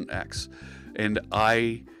version X. And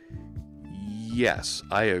yes,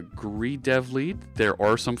 I agree, DevLead. There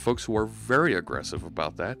are some folks who are very aggressive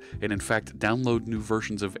about that, and in fact, download new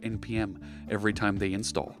versions of NPM every time they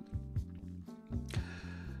install.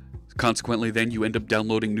 Consequently, then you end up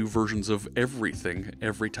downloading new versions of everything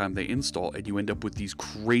every time they install, and you end up with these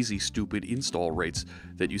crazy, stupid install rates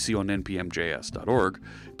that you see on npmjs.org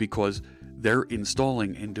because they're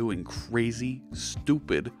installing and doing crazy,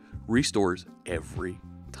 stupid restores every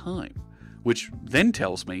time, which then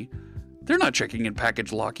tells me they're not checking in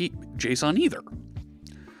package lock JSON either.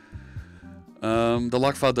 The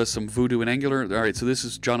lock file does some voodoo in Angular. All right, so this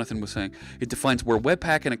is Jonathan was saying. It defines where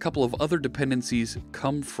Webpack and a couple of other dependencies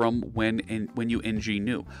come from when you ng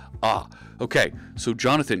new. Ah, okay. So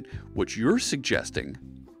Jonathan, what you're suggesting,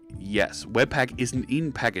 yes, Webpack isn't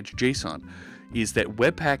in package JSON, is that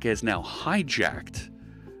Webpack has now hijacked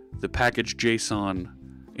the package JSON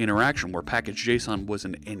interaction where package JSON was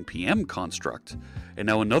an NPM construct, and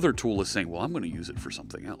now another tool is saying, well, I'm going to use it for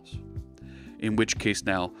something else. In which case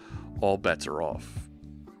now all bets are off.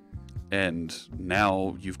 And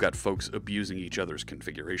now you've got folks abusing each other's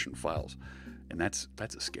configuration files. And that's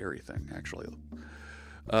a scary thing, actually.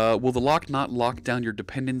 Will the lock not lock down your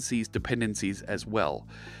dependencies as well?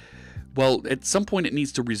 Well, at some point it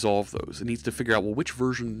needs to resolve those. It needs to figure out, well, which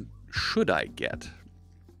version should I get?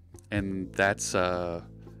 And that's the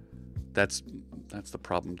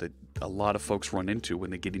problem that a lot of folks run into when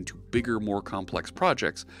they get into bigger, more complex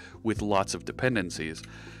projects with lots of dependencies.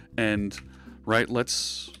 And, right,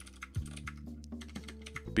 let's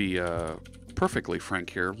be perfectly frank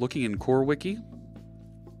here. Looking in CoreWiki,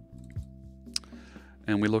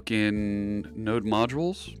 and we look in node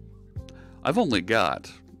modules, I've only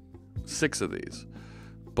got 6 of these.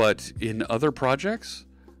 But in other projects,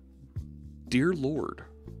 dear Lord,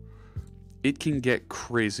 it can get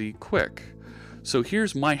crazy quick. So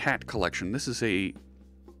here's my hat collection. This is a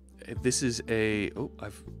oh,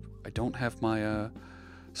 I don't have my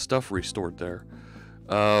stuff restored there.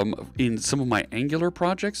 In some of my Angular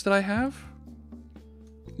projects that I have,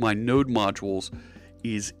 my node modules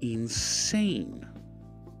is insane.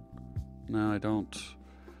 No, I don't.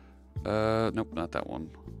 Nope, not that one.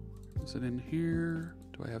 Is it in here?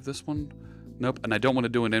 Do I have this one? Nope, and I don't want to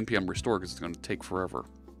do an npm restore because it's going to take forever.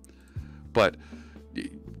 But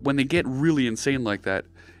when they get really insane like that,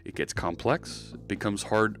 it gets complex, it becomes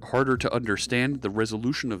harder to understand, the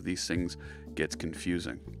resolution of these things gets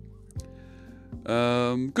confusing.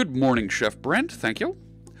 Good morning, Chef Brent, thank you.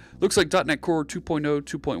 Looks like .NET Core 2.0,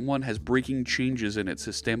 2.1 has breaking changes in it,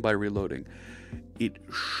 says standby reloading. It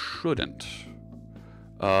shouldn't.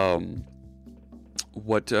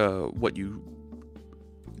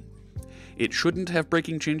 It shouldn't have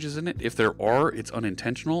breaking changes in it. If there are, it's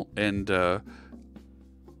unintentional, and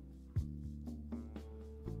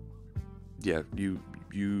yeah, you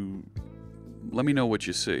let me know what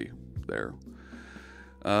you see there.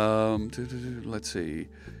 Let's see.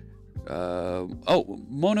 Oh,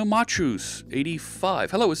 Monomachus 85.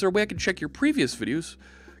 Hello, is there a way I can check your previous videos?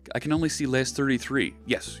 I can only see last 33.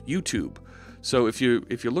 Yes, YouTube. So if you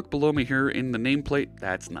look below me here in the nameplate,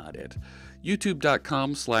 that's not it.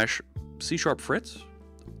 YouTube.com/C#Fritz.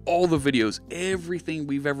 All the videos, everything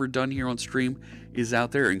we've ever done here on stream is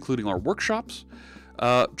out there, including our workshops.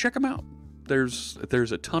 Check them out. There's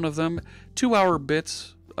a ton of them, 2-hour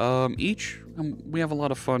bits each, and we have a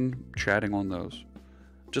lot of fun chatting on those,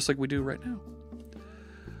 just like we do right now.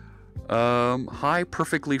 Hi,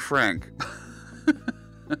 Perfectly Frank.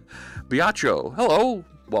 Biacho, hello,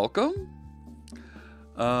 welcome.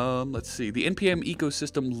 Let's see. The NPM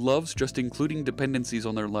ecosystem loves just including dependencies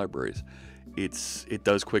on their libraries. It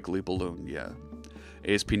does quickly balloon, yeah.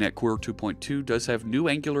 ASP.NET Core 2.2 does have new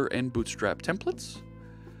Angular and Bootstrap templates.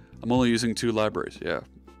 I'm only using 2 libraries, yeah.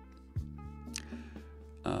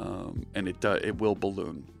 And it will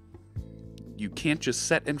balloon. You can't just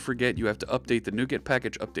set and forget. You have to update the NuGet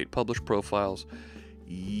package, update publish profiles.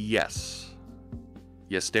 Yes,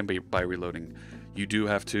 standby reloading. You do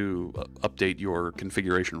have to update your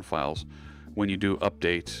configuration files when you do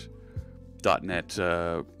update .NET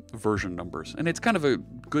version numbers. And it's kind of a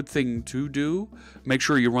good thing to do. Make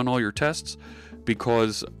sure you run all your tests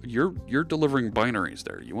because you're delivering binaries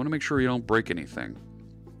there. You want to make sure you don't break anything.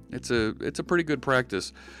 It's a pretty good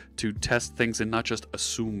practice to test things and not just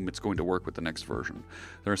assume it's going to work with the next version.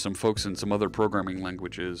 There are some folks in some other programming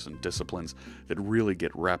languages and disciplines that really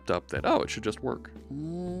get wrapped up that, oh, it should just work.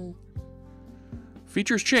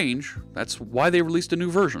 Features change. That's why they released a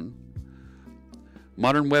new version.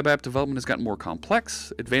 Modern web app development has gotten more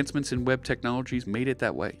complex. Advancements in web technologies made it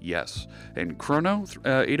that way. Yes. And Chrono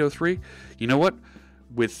 803, you know what?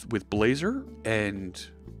 With Blazor and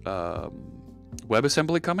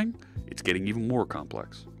WebAssembly coming, it's getting even more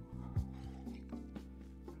complex.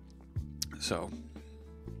 So,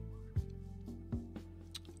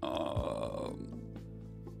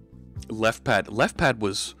 LeftPad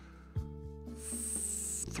was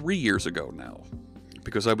 3 years ago now,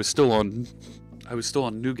 because I was still on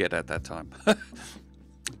NuGet at that time.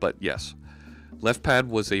 But yes, LeftPad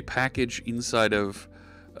was a package inside of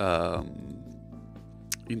the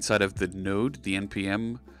node, the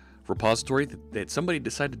npm repository that somebody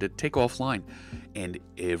decided to take offline, and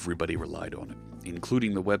everybody relied on it,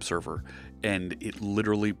 including the web server, and it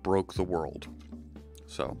literally broke the world.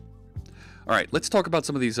 So, all right, let's talk about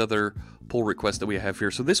some of these other pull requests that we have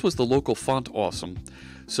here. So this was the local font awesome.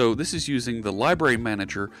 So this is using the library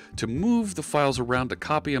manager to move the files around, to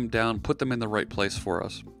copy them down, put them in the right place for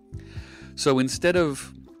us. So instead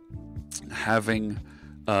of having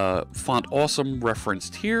font awesome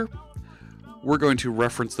referenced here, we're going to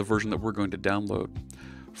reference the version that we're going to download.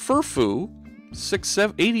 Furfu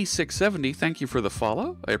 8670, thank you for the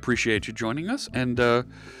follow. I appreciate you joining us, and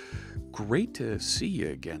great to see you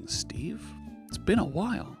again, Steve. It's been a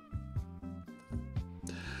while.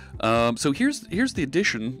 So here's the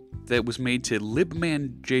addition that was made to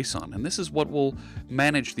libman.json, and this is what will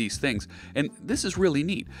manage these things. And this is really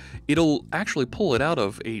neat. It'll actually pull it out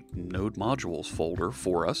of a node modules folder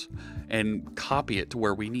for us and copy it to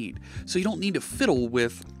where we need. So you don't need to fiddle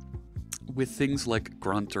with things like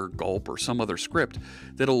grunt or gulp or some other script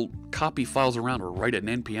that'll copy files around, or write an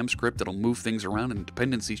npm script that'll move things around and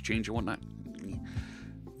dependencies change and whatnot.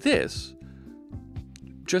 This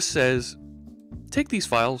just says, take these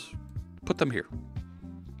files, put them here.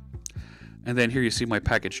 And then here you see my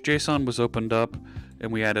package JSON was opened up,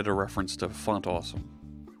 and we added a reference to font awesome.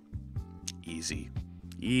 Easy.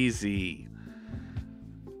 Easy.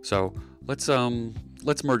 So let's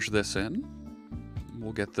merge this in.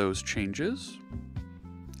 We'll get those changes,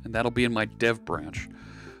 and that'll be in my dev branch.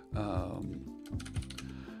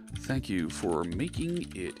 Thank you for making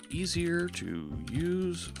it easier to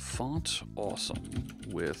use font awesome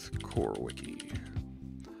with CoreWiki.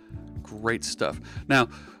 Great stuff. Now,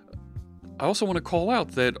 I also want to call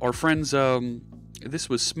out that our friends, this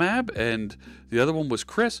was Smab and the other one was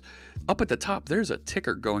Chris. Up at the top, there's a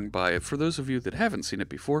ticker going by. For those of you that haven't seen it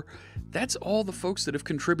before, that's all the folks that have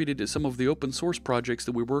contributed to some of the open source projects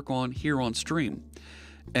that we work on here on stream.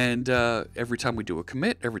 And every time we do a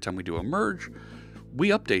commit, every time we do a merge, we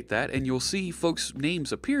update that, and you'll see folks'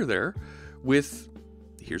 names appear there with,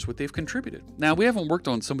 here's what they've contributed. Now, we haven't worked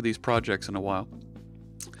on some of these projects in a while,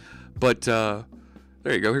 but there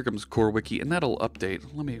you go. Here comes CoreWiki, and that'll update.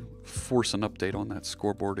 Let me force an update on that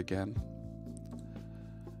scoreboard again.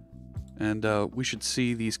 And we should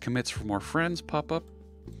see these commits from our friends pop up.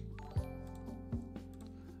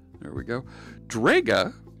 There we go.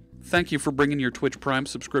 Draga, thank you for bringing your Twitch Prime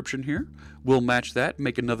subscription here. We'll match that,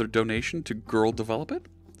 make another donation to Girl Develop It.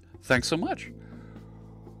 Thanks so much.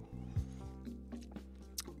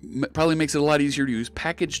 Probably makes it a lot easier to use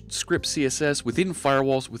packaged script CSS within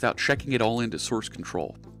firewalls without checking it all into source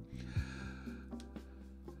control.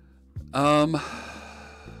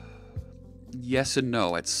 Yes and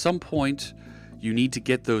no. At some point, you need to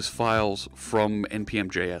get those files from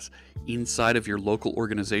npm.js inside of your local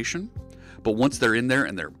organization. But once they're in there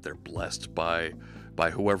and they're blessed by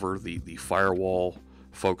whoever the firewall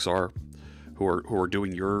folks are who are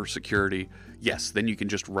doing your security, yes, then you can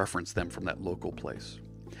just reference them from that local place.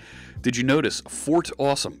 Did you notice Fort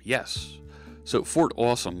Awesome? Yes. So Fort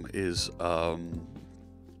Awesome is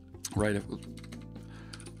right.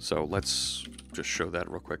 So let's just show that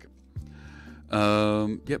real quick.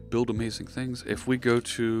 Yep, build amazing things. If we go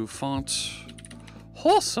to font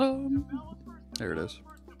awesome, there it is.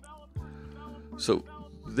 So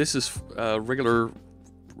this is regular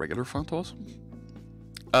font awesome.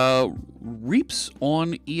 Reaps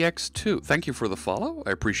on EX2. Thank you for the follow. I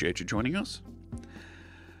appreciate you joining us.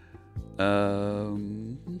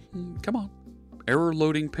 Come on. Error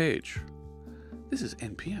loading page. This is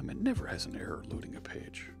NPM. It never has an error loading a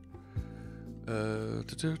page. I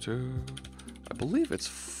believe it's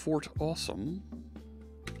Fort Awesome.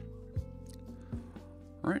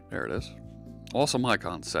 All right, there it is. Awesome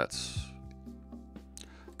icon sets.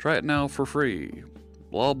 Try it now for free.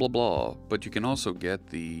 Blah, blah, blah. But you can also get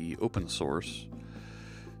the open source.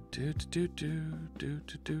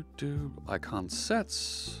 Icon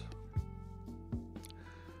sets.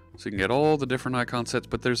 So you can get all the different icon sets,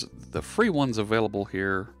 but there's the free ones available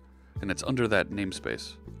here, and it's under that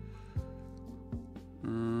namespace.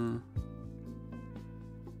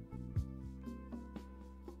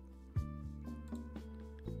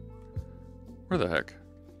 Where the heck?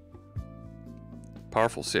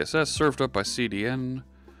 Powerful CSS served up by CDN.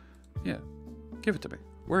 Yeah, give it to me.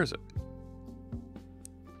 Where is it?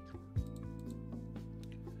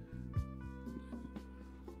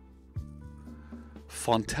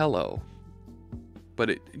 Fontello. But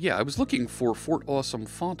it, yeah, I was looking for Fort Awesome,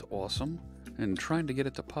 Font Awesome, and trying to get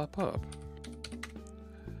it to pop up.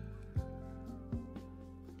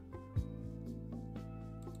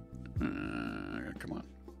 Come on.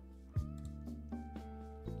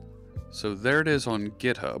 So there it is on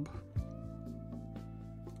GitHub.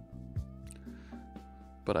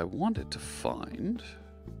 But I wanted to find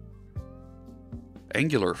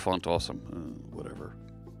Angular Font Awesome. Whatever.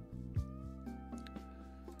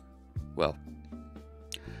 Well,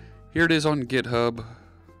 here it is on GitHub,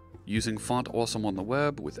 using Font Awesome on the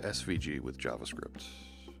web with SVG with JavaScript.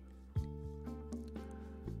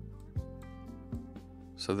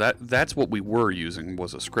 So that's what we were using,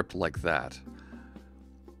 was a script like that.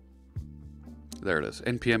 There it is.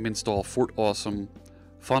 npm install Fort Awesome,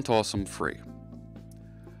 Font Awesome free.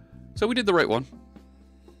 So we did the right one.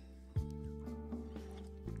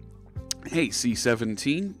 Hey,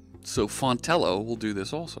 C17. So Fontello will do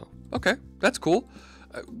this also. Okay, that's cool.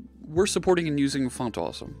 We're supporting and using Font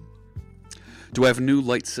Awesome. Do I have a new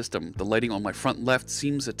light system? The lighting on my front left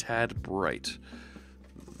seems a tad bright.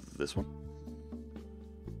 This one.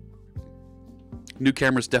 New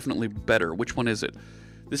camera's definitely better. Which one is it?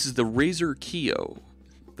 This is the Razer Keo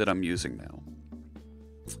that I'm using now.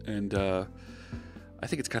 And I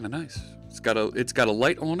think it's kind of nice. It's got a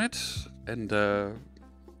light on it, and I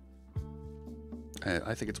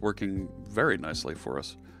think it's working very nicely for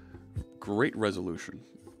us. Great resolution.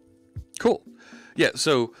 Cool. Yeah,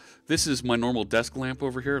 so this is my normal desk lamp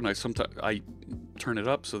over here, and I turn it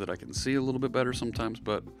up so that I can see a little bit better sometimes,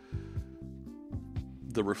 but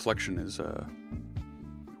the reflection is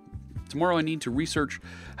tomorrow I need to research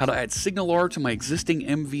how to add SignalR to my existing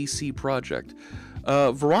MVC project.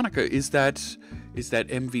 Veronica, is that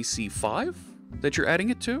MVC 5 that you're adding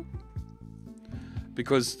it to?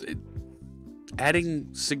 Because adding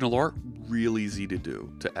SignalR, real easy to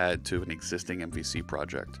do, to add to an existing MVC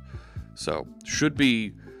project. So should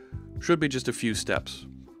be just a few steps.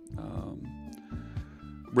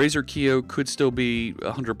 Razer Keo could still be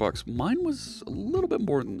 $100. Mine was a little bit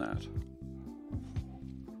more than that.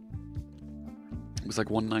 It was like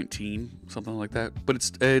 $119, something like that. But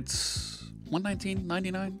it's $119,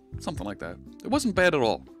 $99, something like that. It wasn't bad at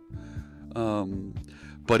all.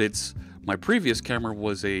 But my previous camera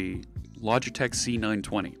was a Logitech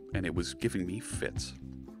C920, and it was giving me fits.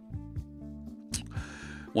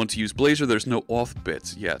 Want to use Blazor? There's no auth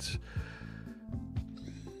bits yet.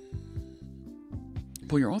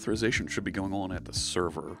 Well, your authorization should be going on at the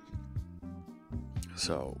server.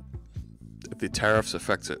 So, if the tariffs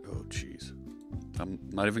affects it, oh jeez, I'm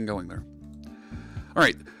not even going there. All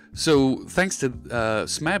right, so thanks to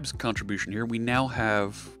Smab's contribution here, we now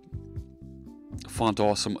have Font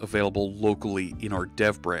Awesome available locally in our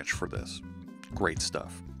dev branch for this. Great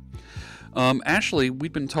stuff. Ashley,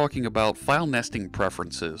 we've been talking about file nesting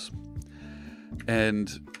preferences,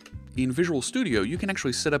 and in Visual Studio, you can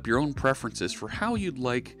actually set up your own preferences for how you'd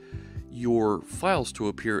like your files to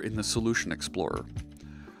appear in the Solution Explorer.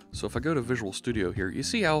 So if I go to Visual Studio here, you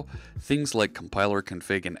see how things like compiler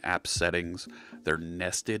config and app settings, they're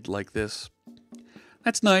nested like this.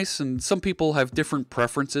 That's nice, and some people have different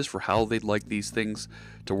preferences for how they'd like these things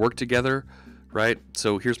to work together, right?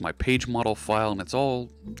 So here's my page model file, and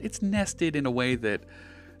it's nested in a way that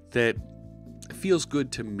feels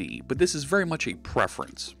good to me, but this is very much a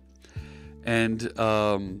preference. And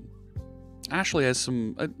Ashley has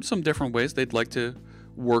some different ways they'd like to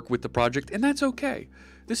work with the project, and that's okay.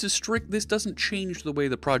 This is strict. This doesn't change the way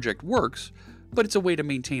the project works, but it's a way to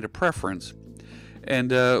maintain a preference.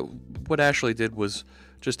 And what Ashley did was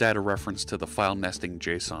just add a reference to the file nesting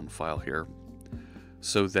JSON file here,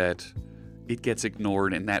 so that it gets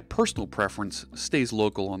ignored and that personal preference stays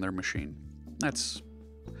local on their machine. I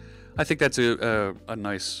think that's a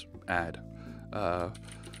nice add.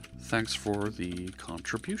 Thanks for the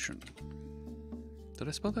contribution. Did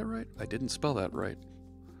I spell that right? I didn't spell that right.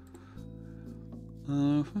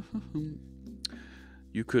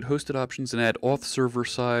 You could hosted options and add auth server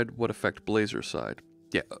side. What affect Blazor side?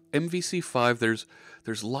 Yeah, MVC 5. There's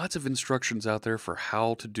lots of instructions out there for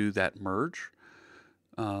how to do that merge.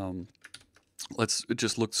 Let's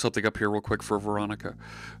just look something up here real quick for Veronica.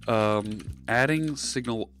 Adding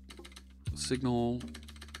SignalR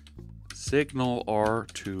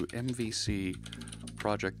to MVC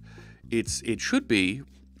project it should be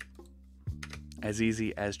as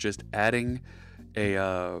easy as just adding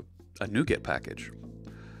a NuGet package.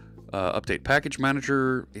 Update package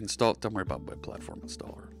manager, install. Don't worry about web platform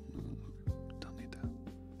installer. Don't need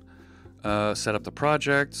that. Set up the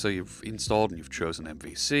project. So you've installed and you've chosen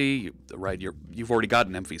MVC. You've already got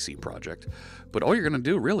an MVC project, but all you're going to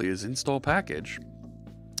do really is install package.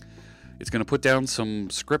 It's going to put down some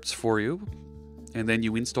scripts for you, and then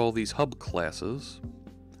you install these hub classes.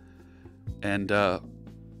 And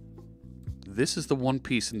this is the one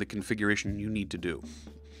piece in the configuration you need to do.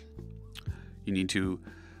 You need to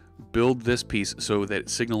build this piece so that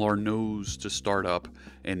SignalR knows to start up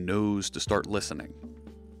and knows to start listening.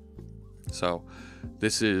 So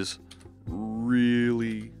this is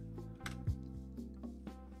really,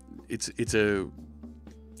 it's a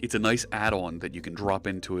nice add-on that you can drop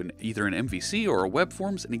into either an MVC or a web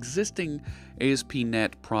forms, an existing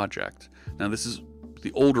ASP.NET project. Now this is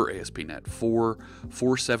the older ASP.NET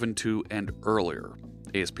 4.4.7.2 and earlier.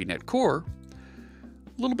 ASP.NET Core,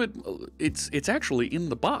 a little bit, it's actually in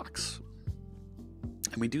the box.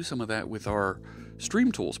 And we do some of that with our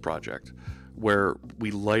Stream Tools project, where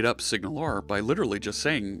we light up SignalR by literally just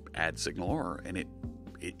saying add SignalR, and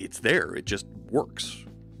it's there. It just works.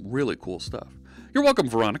 Really cool stuff. You're welcome,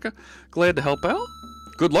 Veronica. Glad to help out.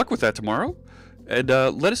 Good luck with that tomorrow. And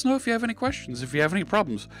let us know if you have any questions, if you have any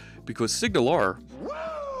problems, because SignalR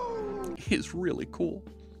is really cool.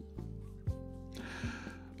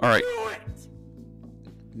 All right.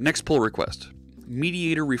 Next pull request.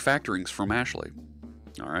 Mediator refactorings from Ashley.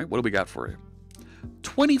 All right, what do we got for you?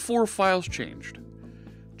 24 files changed.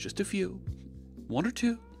 Just a few. One or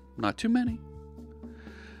two. Not too many.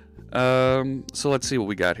 So let's see what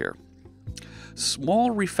we got here.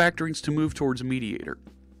 Small refactorings to move towards Mediator.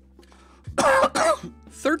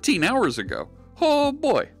 13 hours ago. Oh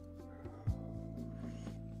boy.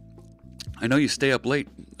 I know you stay up late,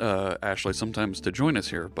 Ashley, sometimes to join us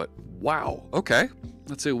here, but wow. Okay.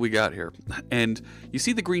 Let's see what we got here. And you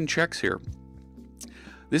see the green checks here.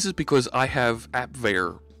 This is because I have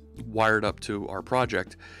AppVeyor wired up to our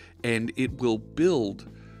project, and it will build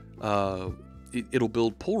it'll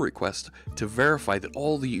build pull requests to verify that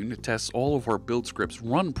all the unit tests, all of our build scripts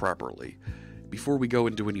run properly before we go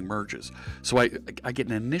and do any merges. So I get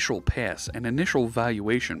an initial pass, an initial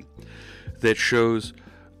valuation that shows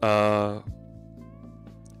it,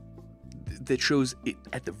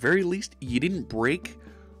 at the very least, you didn't break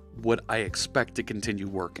what I expect to continue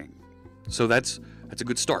working. So that's a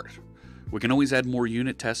good start. We can always add more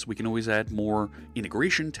unit tests. We can always add more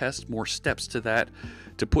integration tests, more steps to that,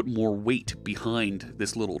 to put more weight behind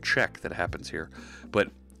this little check that happens here.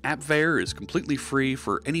 But AppVeyor is completely free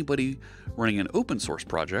for anybody running an open source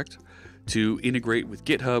project to integrate with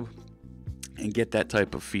GitHub and get that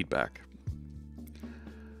type of feedback.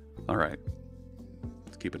 All right.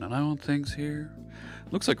 Let's keep an eye on things here.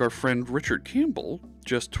 Looks like our friend Richard Campbell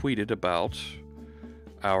just tweeted about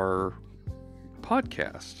our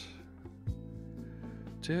podcast.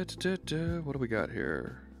 What do we got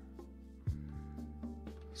here?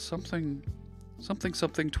 Something,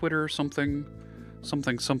 Twitter, something.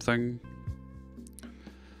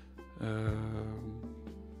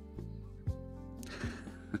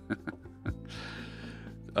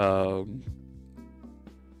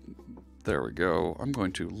 There we go. I'm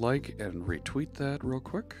going to like and retweet that real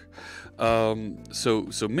quick. So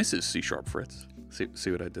Mrs. C# Fritz,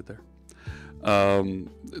 see what I did there?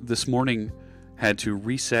 This morning had to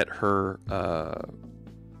reset her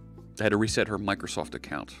Microsoft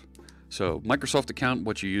account. So Microsoft account,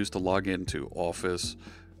 what you use to log into Office,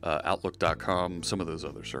 Outlook.com, some of those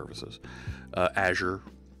other services, Azure,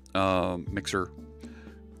 Mixer.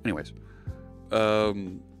 Anyways,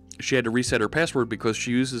 she had to reset her password because she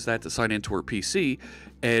uses that to sign into her PC.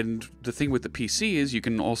 And the thing with the PC is you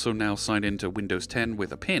can also now sign into Windows 10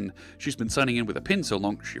 with a PIN. She's been signing in with a PIN so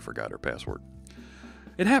long she forgot her password.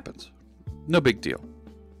 It happens. No big deal.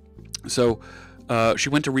 So she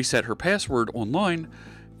went to reset her password online,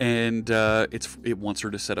 and it wants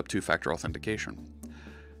her to set up two-factor authentication.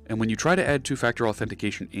 And when you try to add two-factor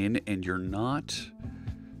authentication in, and you're not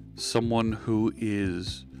someone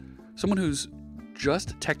who's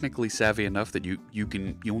just technically savvy enough that you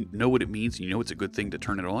know what it means, you know it's a good thing to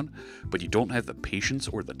turn it on, but you don't have the patience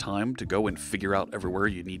or the time to go and figure out everywhere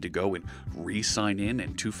you need to go and re-sign in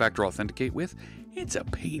and two-factor authenticate with, it's a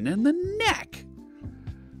pain in the neck.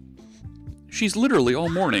 She's literally all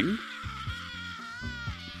morning.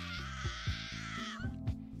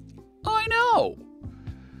 I know.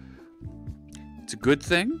 It's a good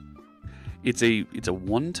thing. It's a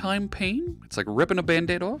one-time pain. It's like ripping a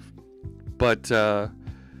Band-Aid off. But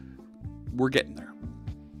we're getting there.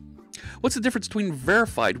 What's the difference between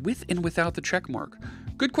verified with and without the check mark?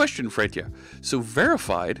 Good question, Fredya. So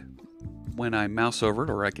verified, when I mouse over it,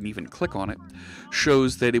 or I can even click on it,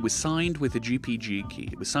 shows that it was signed with a GPG key.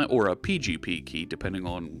 It was signed, or a PGP key, depending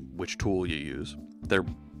on which tool you use. They're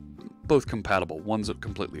both compatible. One's a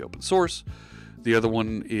completely open source. The other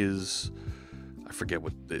one is, I forget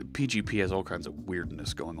what, the PGP has all kinds of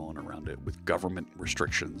weirdness going on around it with government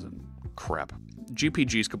restrictions and crap.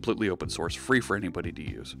 GPG is completely open source, free for anybody to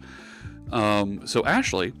use. So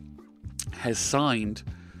Ashley has signed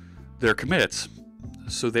their commits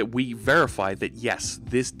so that we verify that, yes,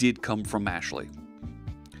 this did come from Ashley.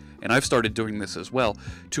 And I've started doing this as well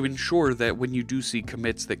to ensure that when you do see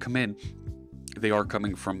commits that come in, they are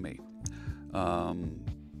coming from me.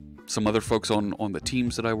 Some other folks on the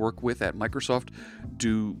teams that I work with at Microsoft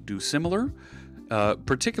do similar,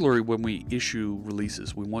 particularly when we issue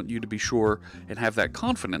releases. We want you to be sure and have that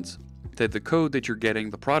confidence that the code that you're getting,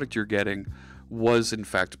 the product you're getting, was in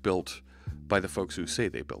fact built by the folks who say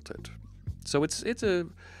they built it. So it's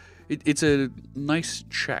a nice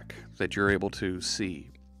check that you're able to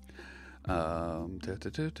see. Some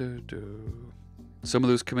of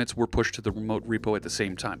those commits were pushed to the remote repo at the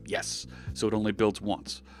same time. Yes, so it only builds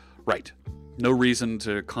once. Right. No reason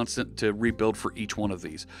to rebuild for each one of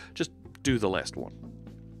these. Just do the last one.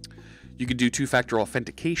 You can do two-factor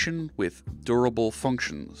authentication with durable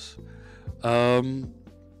functions. That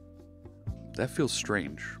feels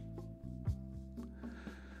strange.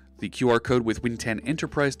 The QR code with Win 10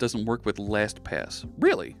 Enterprise doesn't work with LastPass.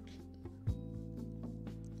 Really?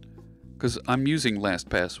 Because I'm using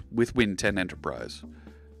LastPass with Win 10 Enterprise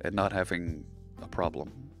and not having a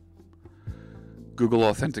problem. Google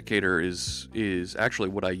Authenticator is actually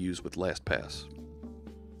what I use with LastPass.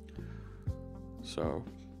 So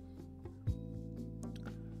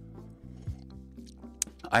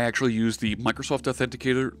I actually use the Microsoft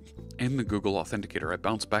Authenticator and the Google Authenticator. I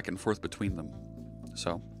bounce back and forth between them.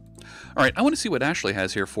 So, all right, I want to see what Ashley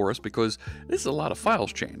has here for us because this is a lot of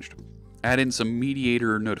files changed. Add in some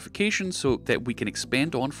mediator notifications so that we can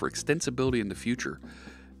expand on for extensibility in the future.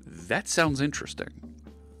 That sounds interesting.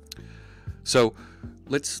 So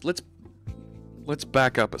let's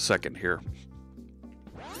back up a second here.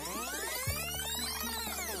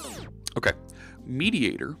 Okay,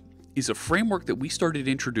 mediator is a framework that we started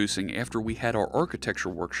introducing after we had our architecture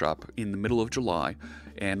workshop in the middle of July,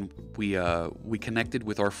 and we connected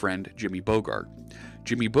with our friend Jimmy Bogard.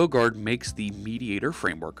 Jimmy Bogard makes the mediator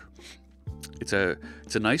framework. It's a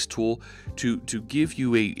nice tool to give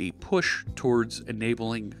you a push towards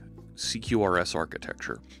enabling CQRS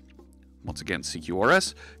architecture. Once again,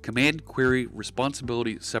 CQRS, command, query,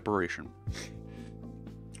 responsibility, separation.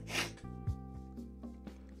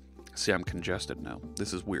 See, I'm congested now.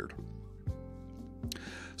 This is weird.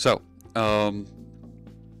 So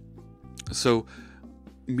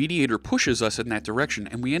Mediator pushes us in that direction,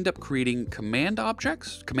 and we end up creating command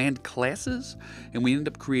objects, command classes, and we end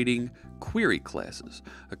up creating query classes.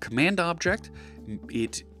 A command object,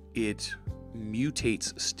 it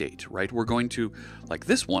mutates state, right? We're going to, like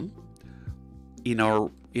this one, in our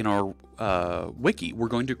wiki, we're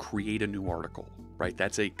going to create a new article, right?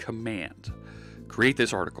 That's a command. Create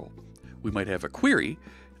this article. We might have a query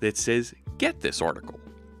that says, get this article.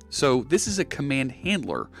 So this is a command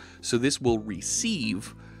handler. So this will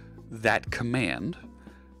receive that command.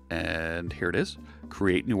 And here it is.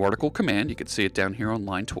 Create new article command. You can see it down here on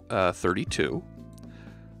line 32.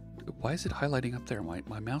 Why is it highlighting up there?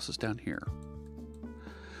 My mouse is down here.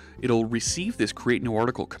 It'll receive this create new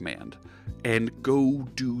article command and go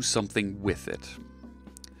do something with it.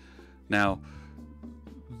 Now,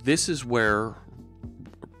 this is where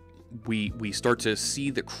we start to see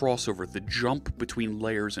the crossover, the jump between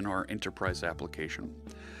layers in our enterprise application.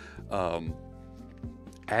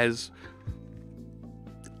 As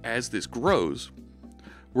this grows,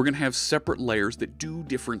 we're going to have separate layers that do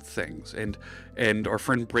different things. And our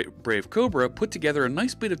friend Brave Cobra put together a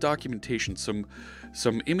nice bit of documentation, some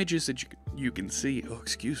images that you can see, oh,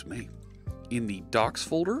 excuse me, in the docs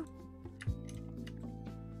folder.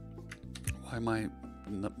 Why my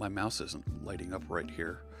mouse isn't lighting up right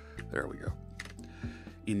here. There we go.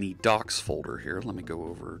 In the docs folder here, let me go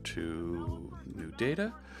over to new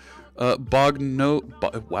data. Bogno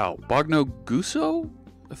Guso?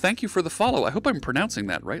 Thank you for the follow. I hope I'm pronouncing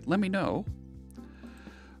that right. Let me know.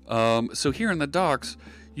 So here in the docs,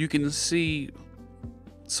 you can see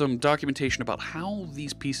some documentation about how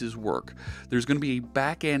these pieces work. There's going to be a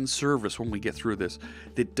back-end service when we get through this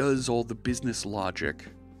that does all the business logic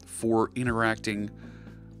for interacting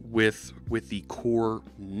with the core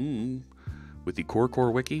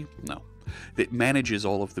CoreWiki? No. That manages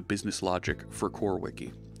all of the business logic for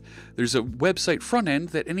CoreWiki. There's a website front end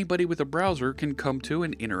that anybody with a browser can come to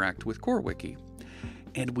and interact with CoreWiki.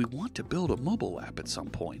 And we want to build a mobile app at some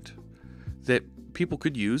point that people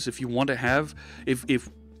could use if you want to have,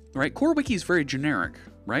 right? CoreWiki is very generic,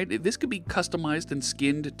 right? This could be customized and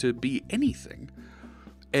skinned to be anything.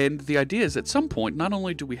 And the idea is at some point, not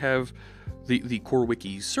only do we have the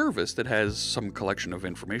CoreWiki service that has some collection of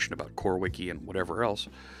information about CoreWiki and whatever else,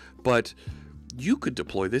 but you could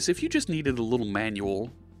deploy this if you just needed a little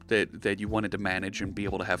manual that you wanted to manage and be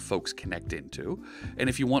able to have folks connect into. And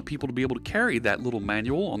if you want people to be able to carry that little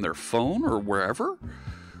manual on their phone or wherever,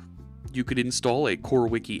 you could install a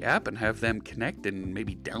CoreWiki app and have them connect and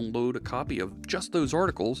maybe download a copy of just those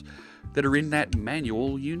articles that are in that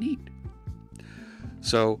manual you need.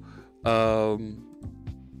 So, and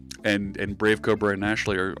Brave Cobra and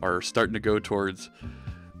Ashley are starting to go towards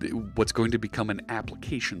what's going to become an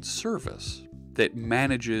application service that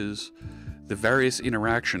manages the various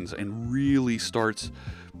interactions and really starts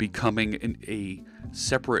becoming a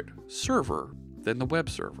separate server than the web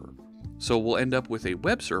server. So we'll end up with a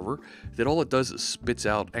web server that all it does is spits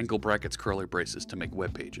out angle brackets, curly braces to make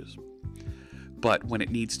web pages. But when it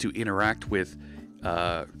needs to interact with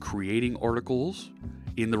creating articles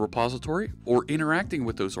in the repository or interacting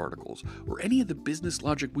with those articles or any of the business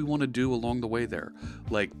logic we want to do along the way there,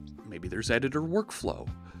 like maybe there's editor workflow,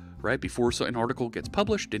 right? Before an article gets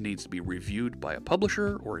published, it needs to be reviewed by a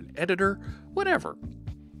publisher or an editor, whatever.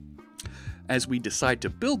 As we decide to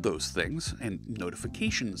build those things and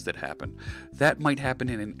notifications that happen, that might happen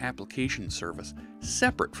in an application service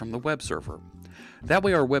separate from the web server. That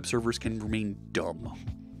way our web servers can remain dumb.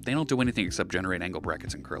 They don't do anything except generate angle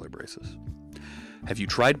brackets and curly braces. Have you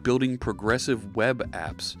tried building progressive web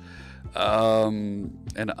apps?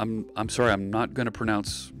 And I'm sorry, I'm not going to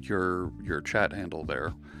pronounce your chat handle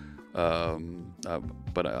there.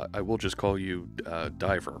 But I will just call you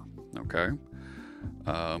Diver, okay?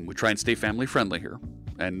 We try and stay family friendly here,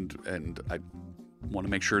 and I want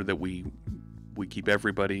to make sure that we keep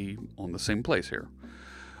everybody on the same place here.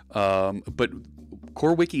 But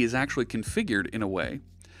CoreWiki is actually configured in a way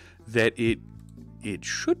that it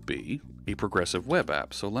should be a progressive web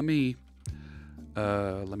app. So let me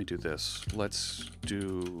do this. Let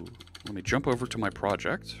me jump over to my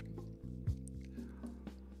project.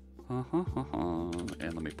 And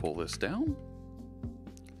let me pull this down.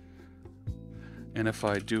 And if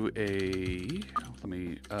I do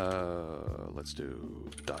let's do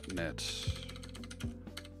 .NET.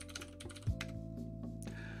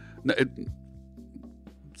 No,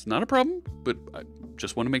 it's not a problem, but I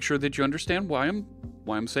just want to make sure that you understand why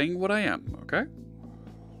I'm saying what I am, okay?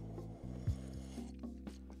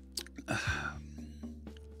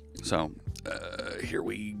 So, here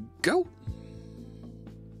we go.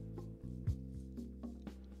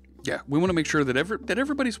 Yeah, we want to make sure that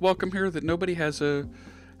everybody's welcome here, that nobody has a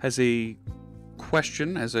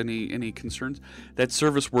question, has any concerns. That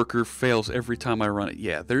service worker fails every time I run it.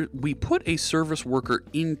 Yeah, we put a service worker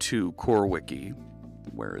into CoreWiki.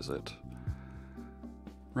 Where is it?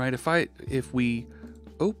 Right, if we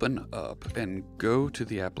open up and go to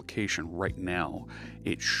the application right now,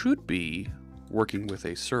 it should be working with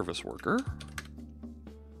a service worker.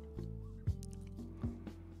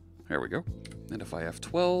 There we go. And if I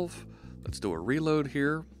F12, let's do a reload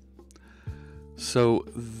here. So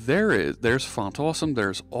there's Font Awesome.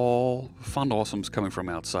 There's all Font Awesome's coming from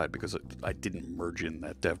outside because I didn't merge in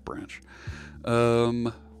that dev branch.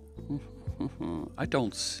 I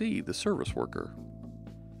don't see the service worker.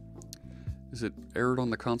 Is it errored on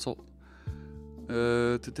the console?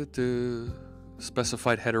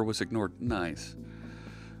 Specified header was ignored. Nice.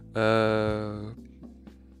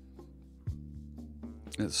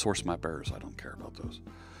 Source map errors, I don't care about those.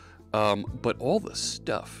 But all the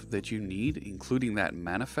stuff that you need, including that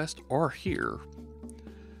manifest, are here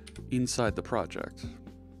inside the project.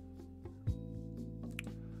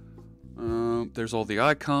 There's all the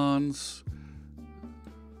icons.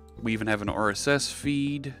 We even have an RSS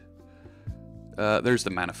feed. There's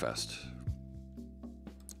the manifest.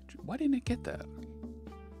 Why didn't it get that?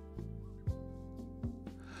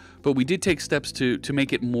 But we did take steps to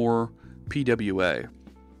make it more PWA.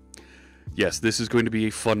 Yes, this is going to be a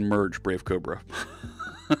fun merge, Brave Cobra.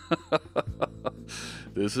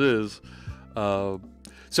 This is.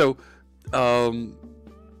 So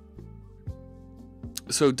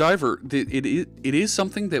Diver, it is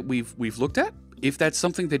something that we've looked at. If that's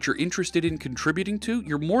something that you're interested in contributing to,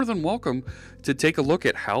 you're more than welcome to take a look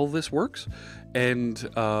at how this works and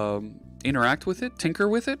interact with it, tinker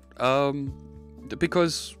with it,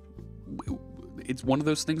 because it's one of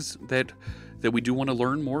those things that that we do want to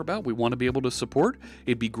learn more about, we want to be able to support.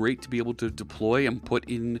 It'd be great to be able to deploy and put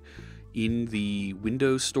in the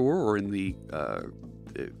Windows Store or in the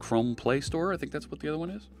Chrome Play Store. I think that's what the other one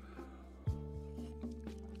is.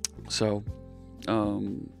 So,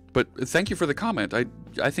 but thank you for the comment. I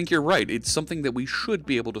think you're right. It's something that we should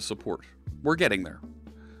be able to support. We're getting there.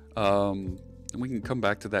 And we can come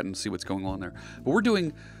back to that and see what's going on there. But we're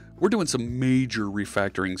doing some major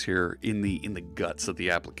refactorings here in the guts of the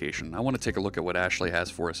application. I want to take a look at what Ashley has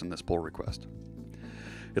for us in this pull request.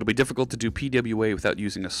 It'll be difficult to do PWA without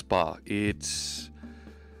using a SPA.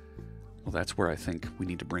 Well, that's where I think we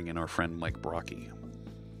need to bring in our friend Mike Brocky.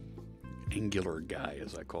 Angular guy,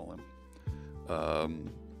 as I call him.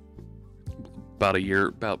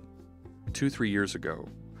 About 2-3 years ago,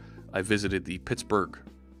 I visited the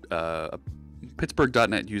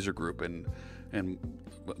Pittsburgh.net user group, and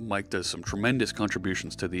Mike does some tremendous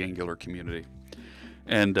contributions to the Angular community.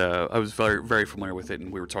 And I was very, very familiar with it,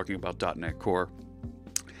 and we were talking about .NET Core.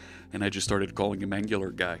 And I just started calling him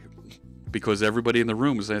Angular guy, because everybody in the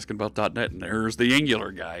room was asking about .NET, and there's the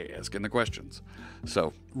Angular guy asking the questions.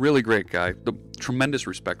 So, really great guy. Tremendous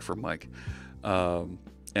respect for Mike. And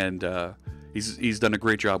he's done a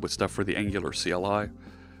great job with stuff for the Angular CLI.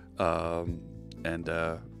 And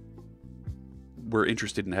we're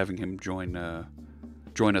interested in having him join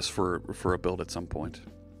us for a build at some point.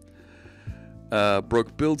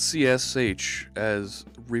 Broke build CSH as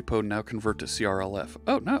repo now convert to CRLF.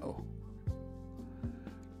 Oh no.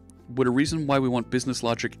 What a reason why we want business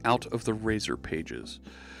logic out of the Razor pages.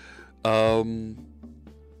 Well,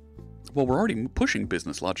 we're already pushing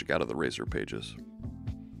business logic out of the Razor pages.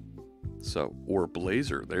 So, or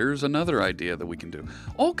Blazor. There's another idea that we can do.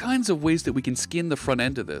 All kinds of ways that we can skin the front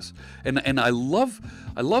end of this. And I love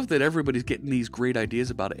that everybody's getting these great ideas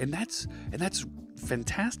about it. And that's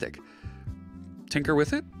fantastic. Tinker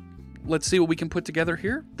with it. Let's see what we can put together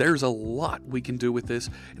here. There's a lot we can do with this,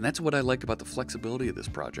 and that's what I like about the flexibility of this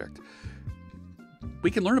project. We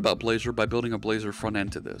can learn about Blazor by building a Blazor front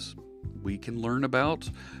end to this. We can learn about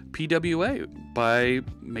PWA by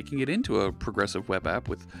making it into a progressive web app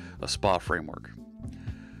with a SPA framework.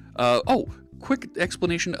 Quick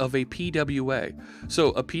explanation of a PWA. So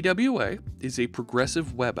a PWA is a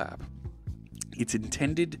progressive web app. It's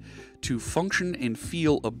intended to function and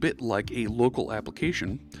feel a bit like a local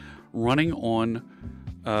application running on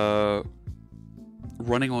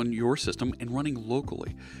your system and running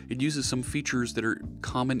locally. It uses some features that are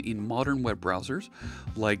common in modern web browsers,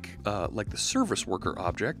 like the service worker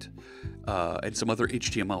object and some other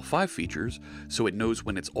HTML5 features, so it knows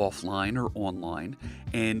when it's offline or online,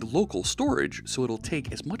 and local storage, so it'll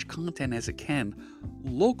take as much content as it can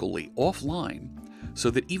locally offline, so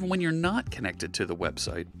that even when you're not connected to the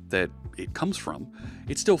website that it comes from,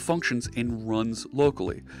 it still functions and runs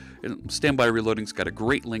locally. And Standby Reloading's got a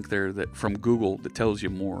great link there from Google that tells you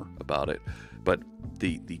more about it. But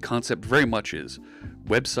the concept very much is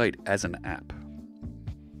website as an app.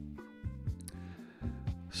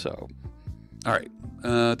 So, all right,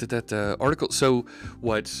 article. So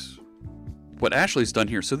what Ashley's done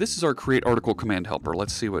here. So this is our create article command helper.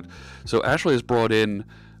 Let's see what. So Ashley has brought in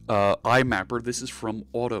iMapper. This is from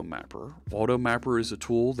AutoMapper. AutoMapper is a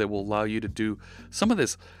tool that will allow you to do some of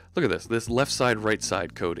this. Look at this left side, right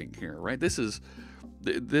side coding here, right? This is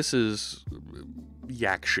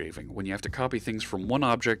yak shaving, when you have to copy things from one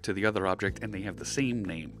object to the other object and they have the same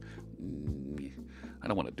name. I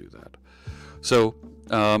don't want to do that. So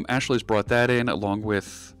Ashley's brought that in along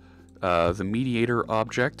with the mediator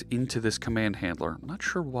object into this command handler. I'm not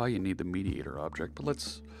sure why you need the mediator object, but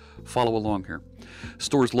let's follow along here.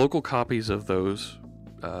 Stores local copies of those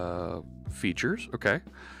features. Okay.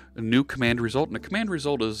 A new command result. And a command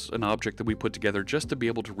result is an object that we put together just to be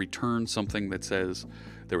able to return something that says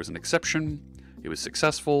there was an exception, it was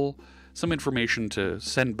successful, some information to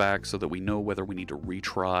send back so that we know whether we need to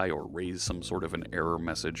retry or raise some sort of an error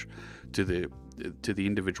message to the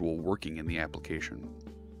individual working in the application.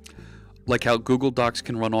 Like how Google Docs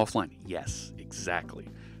can run offline. Yes, exactly.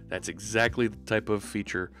 That's exactly the type of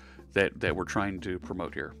feature that we're trying to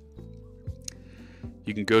promote here.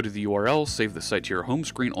 You can go to the URL, save the site to your home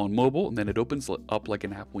screen on mobile, and then it opens up like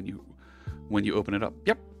an app when you open it up.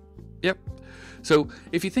 Yep. So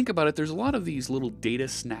if you think about it, there's a lot of these little data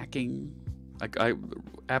snacking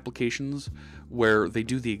applications where they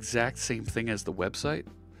do the exact same thing as the website.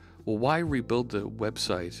 Well, why rebuild the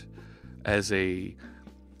website as an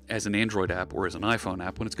Android app or as an iPhone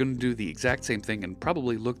app when it's going to do the exact same thing and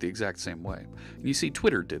probably look the exact same way? And you see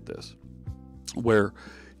Twitter did this, where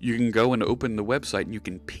you can go and open the website and you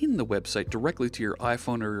can pin the website directly to your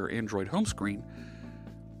iPhone or your Android home screen,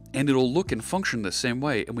 and it'll look and function the same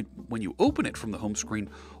way. And when you open it from the home screen,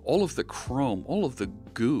 all of the Chrome, all of the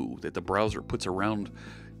goo that the browser puts around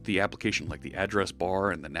the application, like the address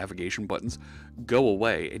bar and the navigation buttons, go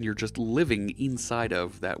away, and you're just living inside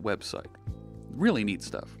of that website. Really neat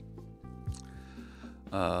stuff.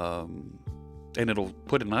 And it'll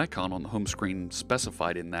put an icon on the home screen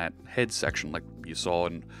specified in that head section, like you saw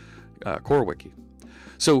in CoreWiki.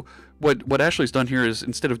 So what Ashley's done here is,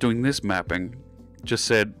 instead of doing this mapping, just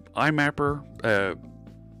said IMapper,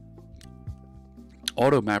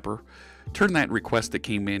 AutoMapper, turn that request that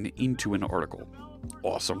came in into an article.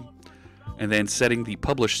 Awesome. And then setting the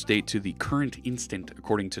publish state to the current instant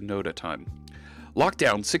according to Noda time.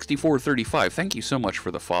 Lockdown 6435, thank you so much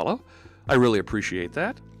for the follow. I really appreciate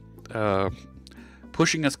that.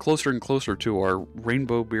 Pushing us closer and closer to our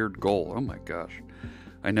Rainbow Beard goal. Oh my gosh.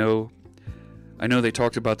 I know they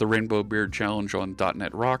talked about the Rainbow Beard Challenge on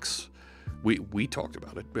 .NET Rocks. We talked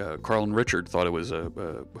about it. Carl and Richard thought it was a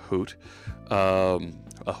hoot. A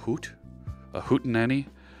hootenanny.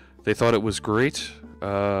 They thought it was great.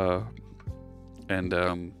 And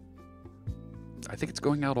I think it's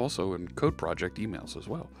going out also in Code Project emails as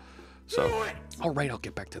well. So, all right, I'll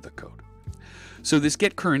get back to the code. So this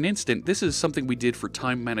get current instant, this is something we did for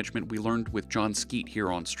time management. We learned with John Skeet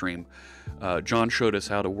here on stream. John showed us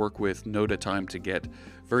how to work with Noda time to get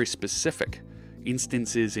very specific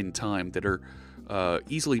instances in time that are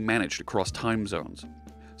easily managed across time zones.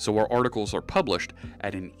 So our articles are published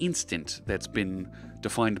at an instant that's been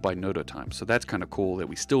defined by Noda time. So that's kind of cool that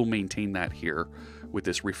we still maintain that here with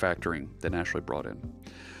this refactoring that Ashley brought in.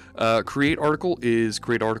 Create article is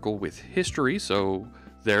create article with history. So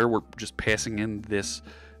there we're just passing in this.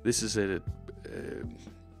 This is a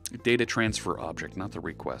data transfer object, not the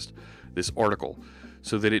request. This article,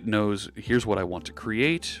 so that it knows here's what I want to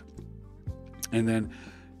create. And then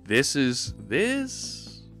this is the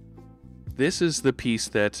piece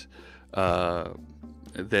that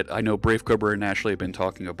that I know Brave Cobra and Ashley have been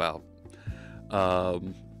talking about.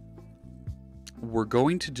 We're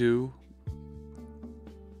going to do.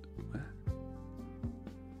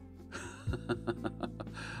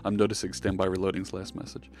 I'm noticing standby reloading's last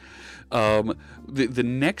message. The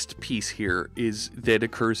next piece here is that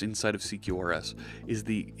occurs inside of CQRS is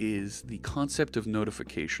the concept of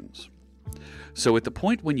notifications. So at the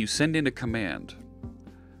point when you send in a command,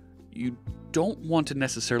 you don't want to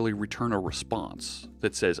necessarily return a response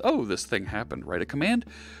that says, oh, this thing happened, right? A command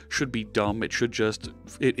should be dumb. It should just,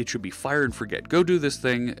 it should be fire and forget. Go do this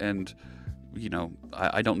thing, and, you know,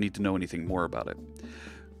 I don't need to know anything more about it.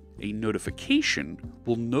 A notification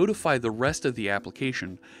will notify the rest of the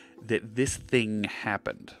application that this thing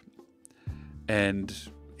happened. And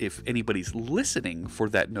if anybody's listening for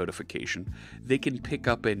that notification, they can pick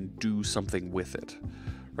up and do something with it,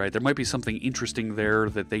 right? There might be something interesting there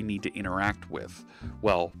that they need to interact with.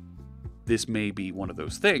 Well, this may be one of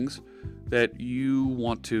those things that you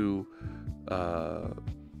want to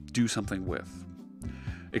do something with.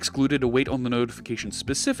 Excluded await on the notification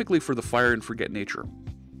specifically for the fire and forget nature.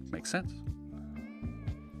 Makes sense.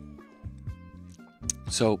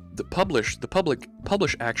 So the publish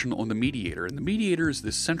action on the mediator, and the mediator is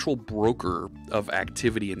the central broker of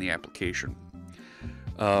activity in the application.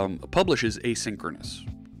 Publish is asynchronous.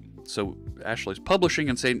 So Ashley's publishing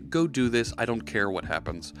and saying, go do this, I don't care what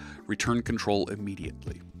happens. Return control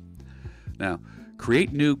immediately. Now,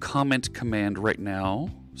 create new comment command right now.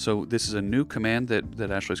 So this is a new command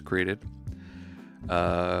that Ashley's created.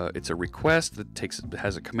 It's a request that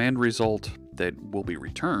has a command result that will be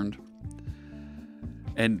returned.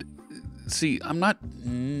 And see, I'm not.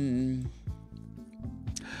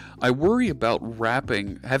 I worry about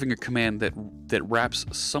having a command that wraps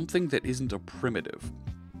something that isn't a primitive.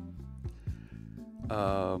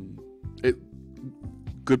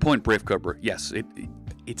 Good point, Brave Cobra. Yes,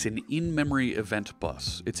 it's an in-memory event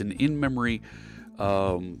bus. It's an in-memory.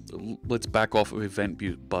 Let's back off of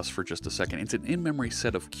event bus for just a second. It's an in-memory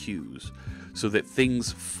set of queues so that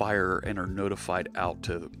things fire and are notified out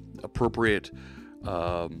to appropriate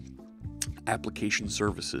application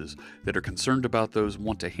services that are concerned about those,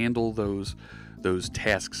 want to handle those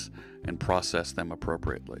tasks and process them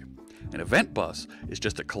appropriately. An event bus is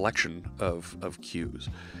just a collection of queues.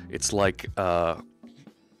 It's like, I'm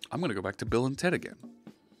going to go back to Bill and Ted again.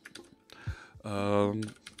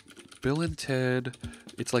 Bill and Ted,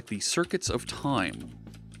 it's like the circuits of time,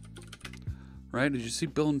 right? Did you see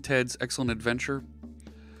Bill and Ted's Excellent Adventure?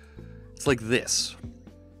 It's like this,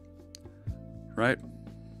 right?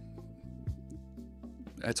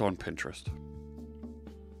 It's on Pinterest.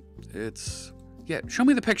 Yeah, show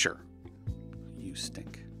me the picture. You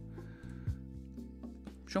stink.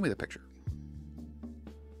 Show me the picture.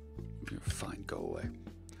 find go away.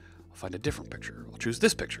 I'll find a different picture. I'll choose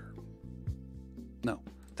this picture. No,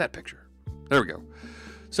 that picture. There we go.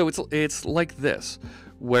 So it's like this,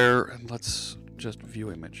 where, let's just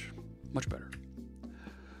view image. Much better.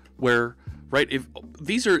 Where, right, if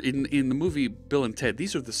these are in the movie Bill and Ted,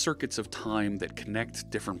 these are the circuits of time that connect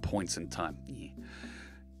different points in time.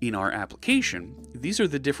 In our application, these are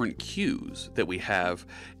the different cues that we have,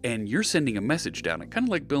 and you're sending a message down it, kind of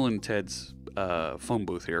like Bill and Ted's phone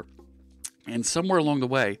booth here. And somewhere along the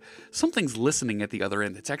way, something's listening at the other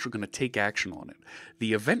end that's actually going to take action on it.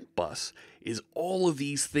 The event bus is all of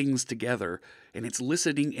these things together, and it's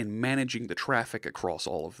listening and managing the traffic across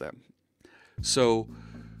all of them. So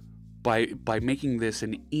by making this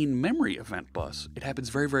an in-memory event bus, it happens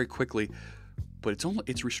very, very quickly, but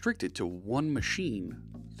it's restricted to one machine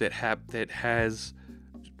that has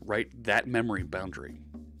that memory boundary.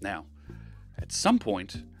 Now, at some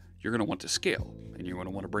point, you're going to want to scale, and you're going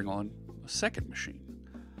to want to bring on a second machine.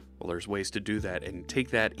 Well, there's ways to do that and take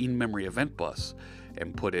that in-memory event bus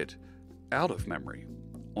and put it out of memory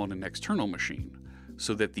on an external machine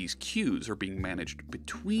so that these queues are being managed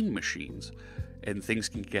between machines, and things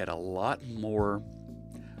can get can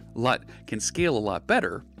scale a lot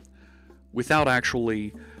better without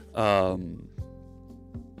actually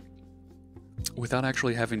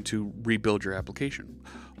having to rebuild your application.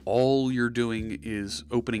 All you're doing is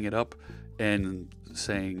opening it up and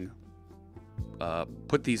saying,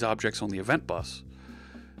 put these objects on the event bus,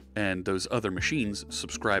 and those other machines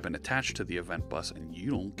subscribe and attach to the event bus, and you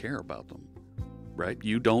don't care about them, right?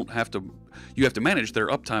 You have to manage their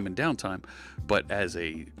uptime and downtime, but as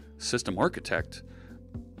a system architect,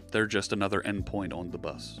 they're just another endpoint on the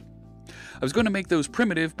bus. I was going to make those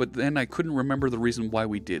primitive, but then I couldn't remember the reason why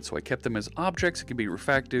we did, so I kept them as objects. It can be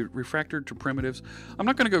refactored to primitives. I'm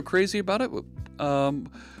not going to go crazy about it,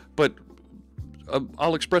 but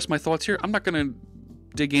I'll express my thoughts here. I'm not going to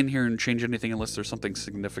dig in here and change anything unless there's something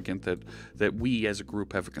significant that we as a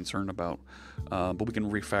group have a concern about, but we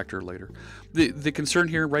can refactor later. The concern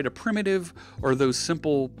here, right, a primitive are those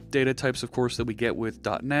simple data types, of course, that we get with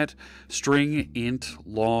 .NET. String, int,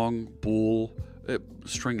 long, bool.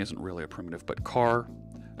 String isn't really a primitive, but char,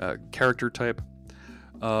 character type,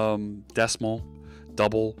 decimal,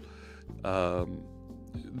 double,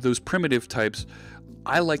 those primitive types,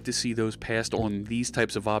 I like to see those passed on these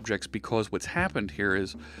types of objects, because what's happened here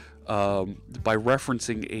is by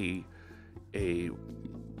referencing a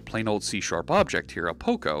plain old C# object here, a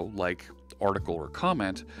POCO, like article or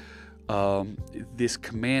comment, this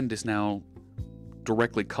command is now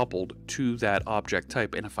directly coupled to that object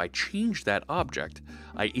type, and if I change that object,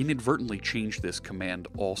 I inadvertently change this command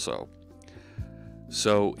also.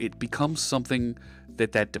 So it becomes something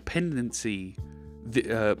that dependency,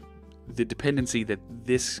 the dependency that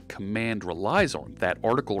this command relies on, that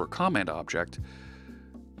article or comment object,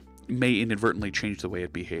 may inadvertently change the way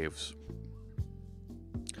it behaves.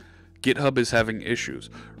 GitHub is having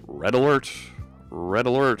issues. Red alert, red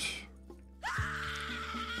alert.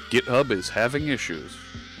 GitHub is having issues.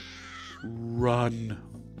 Run.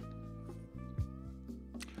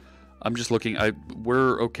 I'm just looking.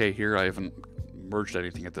 We're okay here. I haven't merged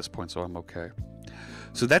anything at this point, so I'm okay.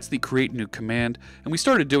 So that's the create new command. And we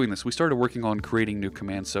started doing this. We started working on creating new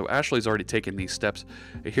commands. So Ashley's already taken these steps.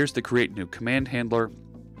 Here's the create new command handler.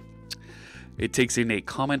 It takes in a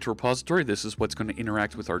comment repository. This is what's going to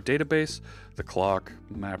interact with our database, the clock,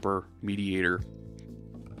 mapper, mediator.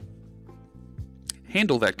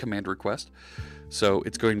 Handle that command request. So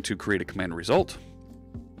it's going to create a command result,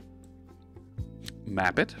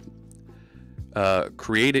 map it,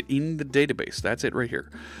 create it in the database. That's it right here.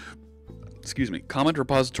 Excuse me. Comment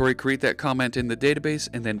repository, create that comment in the database,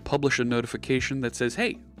 and then publish a notification that says,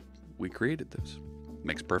 hey, we created this.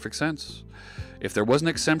 Makes perfect sense. If there was an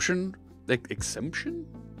exemption, if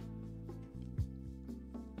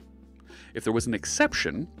there was an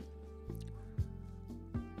exception,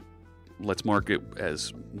 let's mark it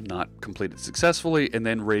as not completed successfully, and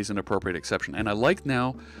then raise an appropriate exception. And I like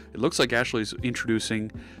now, it looks like Ashley's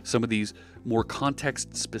introducing some of these more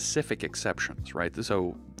context-specific exceptions, right?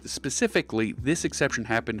 So specifically, this exception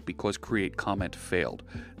happened because create comment failed.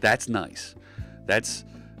 That's nice. That's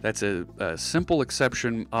a simple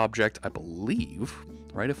exception object, I believe,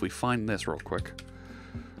 right? If we find this real quick.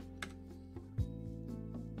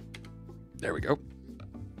 There we go.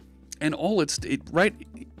 And all right,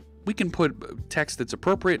 we can put text that's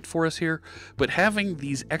appropriate for us here, but having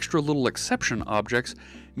these extra little exception objects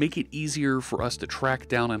make it easier for us to track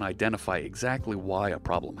down and identify exactly why a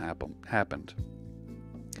problem happened.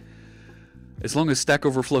 As long as Stack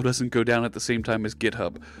Overflow doesn't go down at the same time as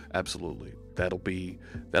GitHub, absolutely. that'll be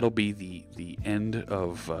the end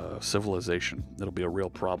of civilization. That'll be a real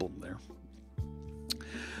problem there.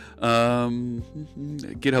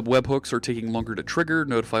 GitHub webhooks are taking longer to trigger.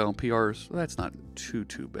 Notify on PRs. That's not too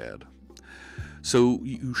bad. So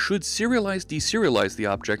you should serialize, deserialize the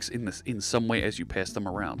objects in some way as you pass them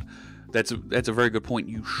around. That's a very good point.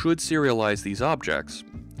 You should serialize these objects,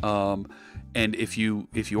 and if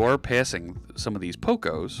you are passing some of these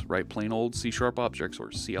POCOs, right, plain old C# objects or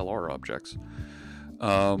CLR objects,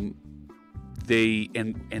 they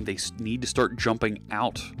need to start jumping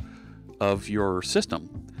out of your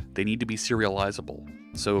system. They need to be serializable.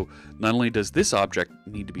 So not only does this object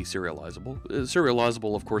need to be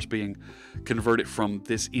serializable, of course, being converted from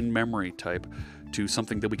this in-memory type to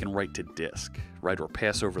something that we can write to disk, right, or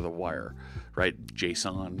pass over the wire, right?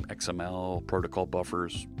 JSON, XML, protocol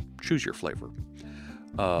buffers, choose your flavor.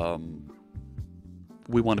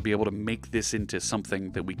 We want to be able to make this into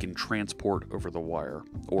something that we can transport over the wire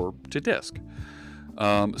or to disk.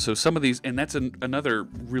 So some of these, and that's another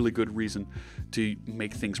really good reason to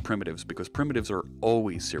make things primitives, because primitives are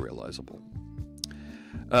always serializable.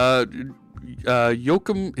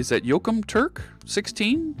 Yoakum, is that Yoakum Turk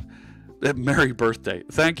 16? Merry birthday.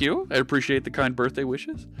 Thank you. I appreciate the kind birthday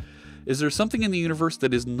wishes. Is there something in the universe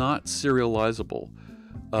that is not serializable?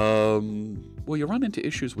 Well, you run into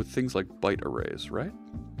issues with things like byte arrays, right?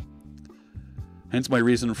 Hence my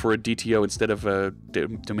reason for a DTO instead of a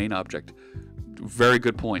domain object. Very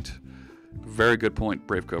good point. Very good point,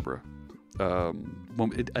 Brave Cobra. A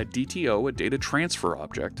DTO, a data transfer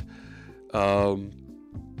object,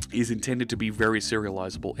 is intended to be very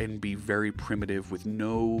serializable and be very primitive with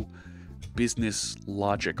no business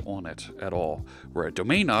logic on it at all. Where a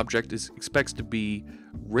domain object expects to be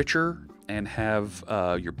richer and have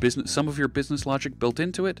some of your business logic built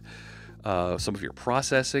into it. Some of your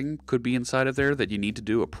processing could be inside of there that you need to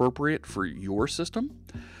do appropriate for your system.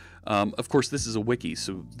 Of course, this is a wiki,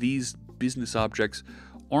 so these business objects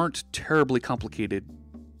aren't terribly complicated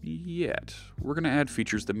yet. We're going to add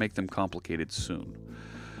features that make them complicated soon.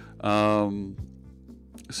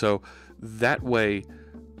 So that way,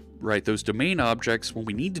 right, those domain objects, when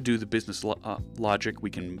we need to do the business logic,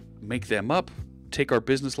 we can make them up, take our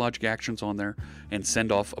business logic actions on there, and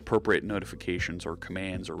send off appropriate notifications or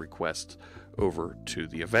commands or requests over to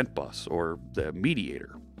the event bus or the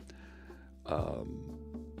mediator.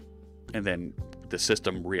 And then the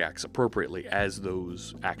system reacts appropriately as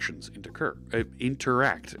those actions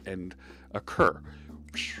interact and occur.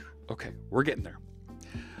 Okay, we're getting there.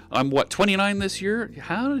 I'm, 29 this year?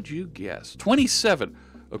 How did you guess? 27.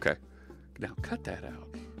 Okay, now cut that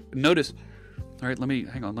out. Notice, all right,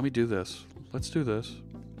 hang on, let me do this. Let's do this.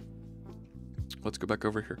 Let's go back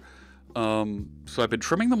over here. So I've been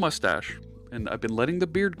trimming the mustache, and I've been letting the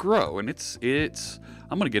beard grow, and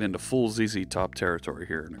I'm going to get into full ZZ Top territory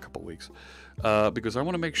here in a couple weeks, because I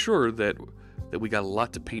want to make sure that we got a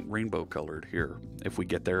lot to paint rainbow colored here if we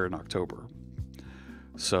get there in October.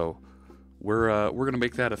 So we're going to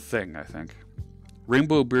make that a thing, I think.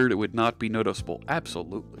 Rainbow beard, it would not be noticeable.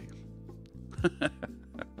 Absolutely. You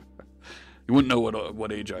wouldn't know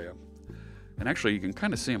what age I am. And actually, you can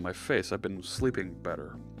kind of see on my face, I've been sleeping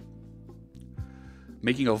better.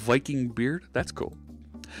 Making a Viking beard? That's cool.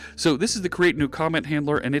 So this is the create new comment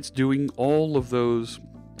handler, and it's doing all of those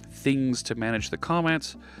things to manage the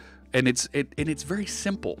comments, and it's very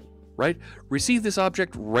simple, right? Receive this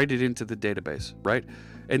object, write it into the database, right?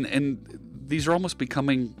 And these are almost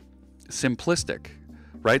becoming simplistic,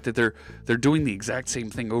 right? That they're doing the exact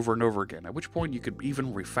same thing over and over again. At which point you could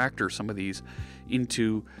even refactor some of these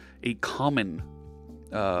into a common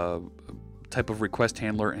type of request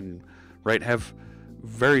handler, and right, have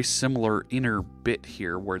very similar inner bit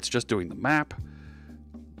here where it's just doing the map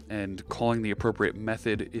and calling the appropriate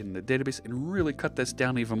method in the database, and really cut this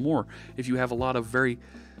down even more if you have a lot of very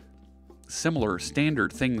similar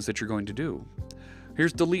standard things that you're going to do.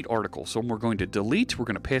 Here's delete article. So when we're going to delete, we're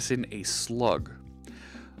going to pass in a slug.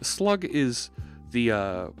 A slug is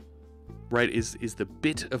the is the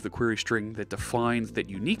bit of the query string that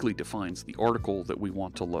uniquely defines the article that we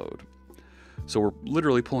want to load. So we're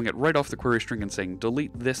literally pulling it right off the query string and saying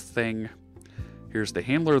delete this thing. Here's the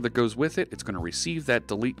handler that goes with it. It's going to receive that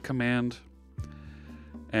delete command,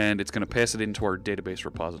 and it's going to pass it into our database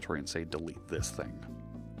repository and say delete this thing.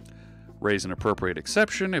 Raise an appropriate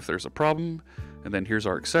exception if there's a problem, and then here's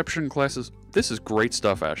our exception classes. This is great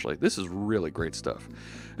stuff, Ashley. This is really great stuff.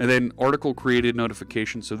 And then article created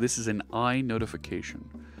notification. So this is an I notification.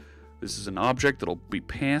 This is an object that'll be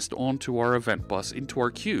passed onto our event bus into our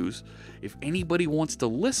queues. If anybody wants to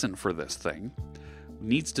listen for this thing,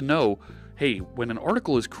 needs to know, hey, when an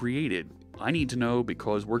article is created, I need to know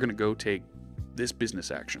because we're going to go take this business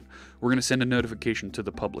action. We're going to send a notification to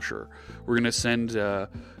the publisher. We're going to send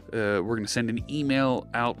an email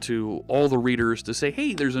out to all the readers to say,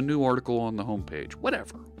 hey, there's a new article on the homepage,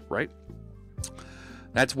 whatever, right?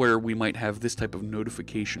 That's where we might have this type of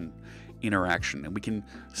notification interaction, and we can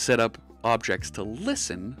set up objects to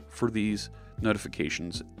listen for these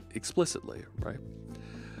notifications explicitly, right?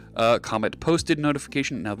 Comment posted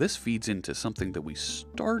notification. Now this feeds into something that we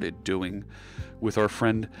started doing with our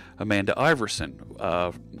friend Amanda Iverson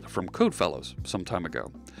from Code Fellows some time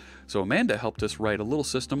ago. So Amanda helped us write a little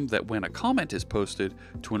system that when a comment is posted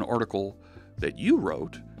to an article that you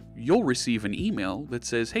wrote, you'll receive an email that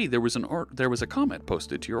says, hey, there was a comment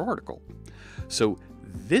posted to your article. So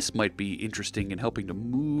this might be interesting in helping to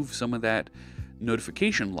move some of that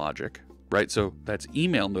notification logic, right? So that's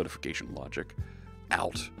email notification logic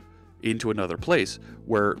out into another place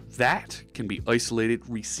where that can be isolated,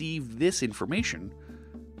 receive this information,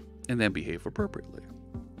 and then behave appropriately.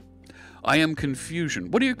 I am confusion.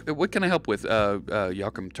 What can I help with,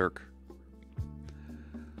 Yakum Turk?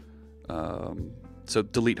 So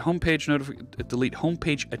delete homepage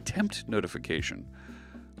attempt notification.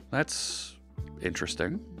 That's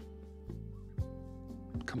interesting.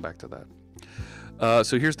 Come back to that.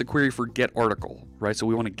 So here's the query for get article, right? So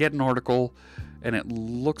we want to get an article, and it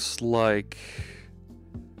looks like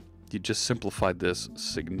you just simplified this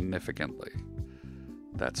significantly.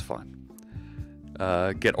 That's fine.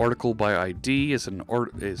 Get article by ID is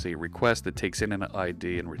a request that takes in an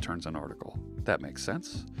ID and returns an article. That makes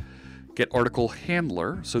sense. Get article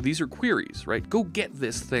handler. So these are queries, right? Go get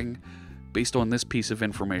this thing based on this piece of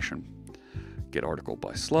information. Get article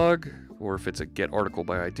by slug, or if it's a get article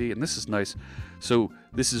by ID, and this is nice. So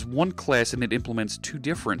this is one class and it implements two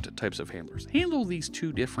different types of handlers. Handle these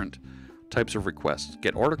two different types of requests,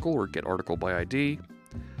 get article or get article by ID,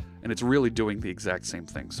 and it's really doing the exact same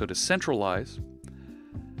thing. So to centralize,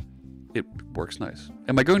 it works nice.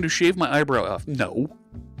 Am I going to shave my eyebrow off? No.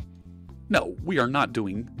 No, we are not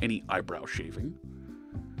doing any eyebrow shaving.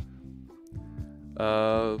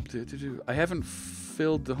 I haven't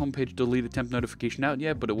filled the homepage delete attempt notification out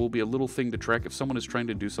yet, but it will be a little thing to track if someone is trying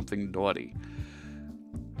to do something naughty.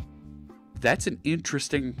 That's an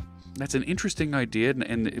interesting idea,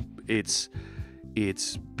 and it's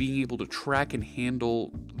being able to track and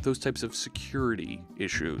handle those types of security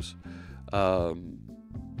issues.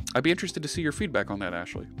 I'd be interested to see your feedback on that,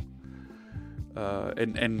 Ashley,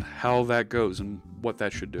 and how that goes and what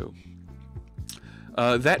that should do.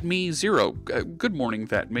 That Me Zero. Good morning,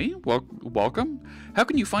 That Me. Welcome. How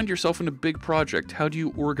can you find yourself in a big project? How do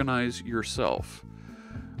you organize yourself?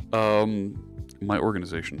 My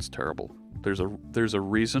organization's terrible. There's a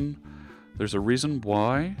reason. There's a reason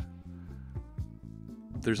why.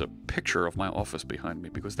 There's a picture of my office behind me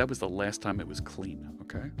because that was the last time it was clean.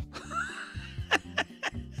 Okay.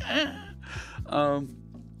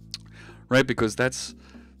 Right, because that's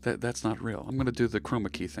not real. I'm gonna do the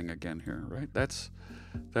chroma key thing again here, right? That's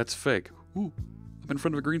fake. Ooh, I'm in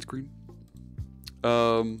front of a green screen.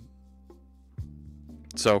 How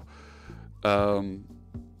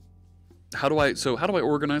do I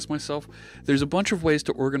organize myself? There's a bunch of ways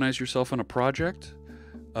to organize yourself in a project,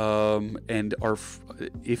 and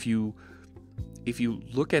if you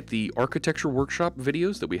look at the architecture workshop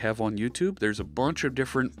videos that we have on YouTube, there's a bunch of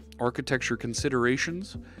different architecture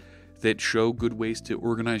considerations that show good ways to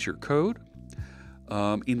organize your code.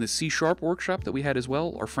 In the C# workshop that we had as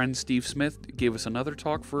well, our friend Steve Smith gave us another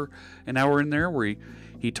talk for an hour in there where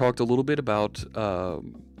he talked a little bit about,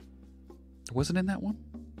 wasn't in that one?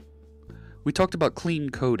 We talked about clean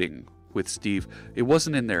coding with Steve. It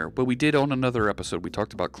wasn't in there, but we did on another episode. We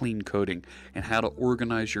talked about clean coding and how to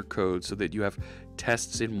organize your code so that you have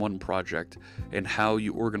tests in one project and how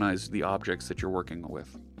you organize the objects that you're working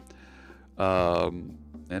with.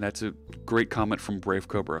 And that's a great comment from Brave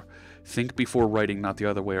Cobra. Think before writing, not the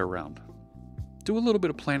other way around. Do a little bit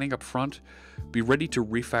of planning up front. Be ready to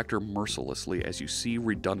refactor mercilessly as you see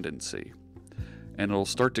redundancy. And it'll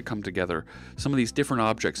start to come together. Some of these different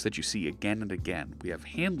objects that you see again and again. We have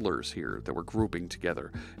handlers here that we're grouping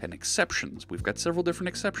together, and exceptions. We've got several different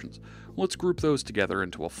exceptions. Let's group those together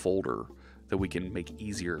into a folder that we can make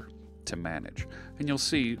easier to manage. And you'll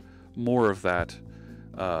see more of that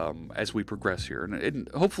as we progress here. And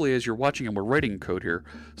hopefully as you're watching and we're writing code here,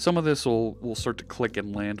 some of this will start to click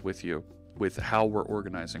and land with you with how we're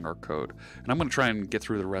organizing our code. And I'm going to try and get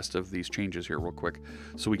through the rest of these changes here real quick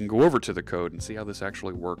so we can go over to the code and see how this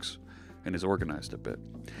actually works and is organized a bit.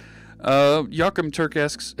 Joachim Turk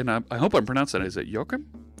asks, and I hope I'm pronouncing that, is it Joachim?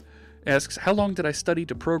 Asks, how long did I study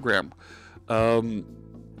to program?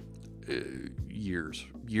 Years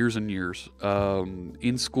and years.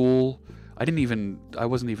 In school, I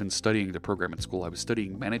wasn't even studying to program at school. I was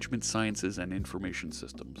studying management sciences and information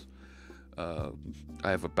systems. I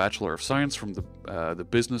have a Bachelor of Science from the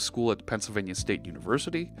business school at Pennsylvania State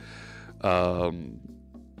University.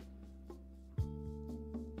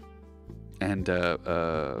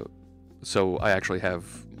 So I actually have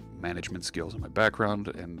management skills in my background,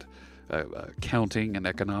 and accounting and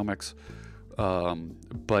economics.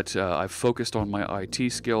 But I've focused on my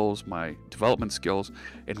IT skills, my development skills,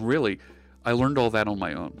 and really, I learned all that on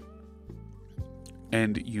my own.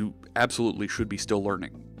 And you absolutely should be still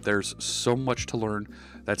learning. There's so much to learn.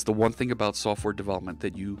 That's the one thing about software development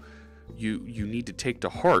that you need to take to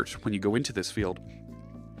heart when you go into this field,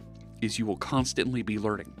 is you will constantly be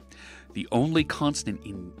learning. The only constant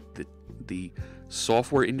in the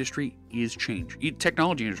software industry is change.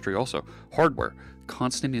 Technology industry also, hardware,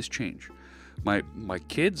 constant is change. My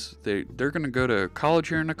kids, they're going to go to college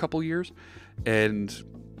here in a couple years, and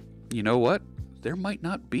you know what? There might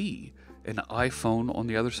not be an iPhone on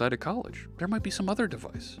the other side of college. There might be some other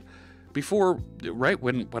device. Before, right,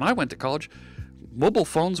 when I went to college, mobile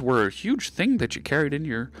phones were a huge thing that you carried in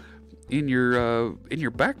your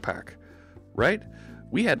backpack, right?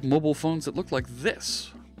 We had mobile phones that looked like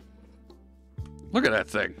this. Look at that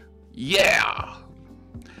thing. Yeah!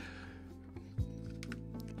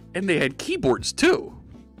 And they had keyboards too.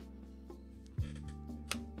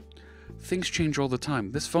 Things change all the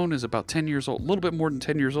time. This phone is about 10 years old, a little bit more than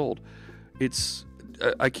 10 years old.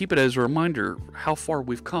 I keep it as a reminder how far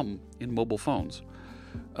we've come in mobile phones.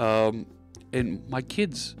 And my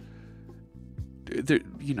kids,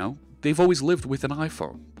 they've always lived with an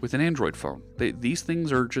iPhone, with an Android phone. These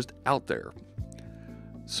things are just out there.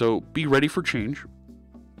 So be ready for change.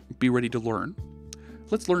 Be ready to learn.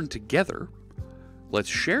 Let's learn together. Let's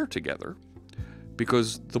share together.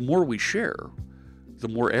 Because the more we share, the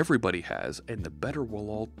more everybody has, and the better we'll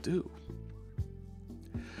all do.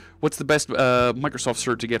 What's the best Microsoft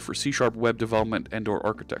cert to get for C# web development and/or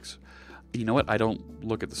architects? You know what? I don't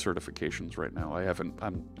look at the certifications right now.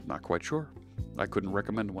 I'm not quite sure. I couldn't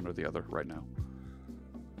recommend one or the other right now.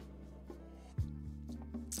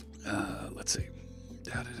 Let's see.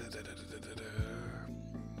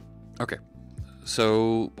 Okay.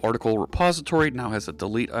 So, article repository now has a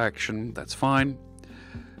delete action. That's fine.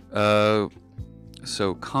 So,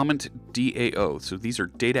 comment DAO. So, these are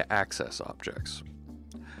data access objects.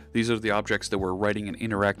 These are the objects that we're writing and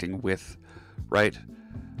interacting with, right,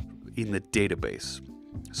 in the database.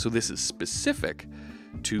 So, this is specific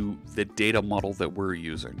to the data model that we're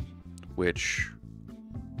using, which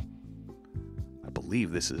I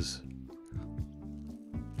believe this is.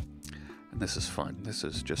 And this is fine. This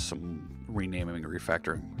is just some renaming and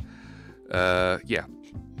refactoring. Yeah.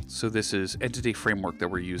 So this is entity framework that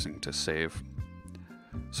we're using to save.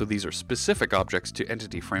 So these are specific objects to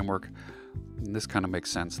entity framework. And this kind of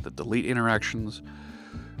makes sense. The delete interactions.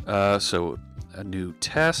 So a new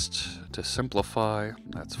test to simplify.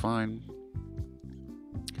 That's fine.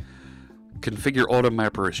 Configure auto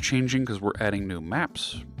mapper is changing because we're adding new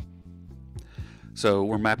maps. So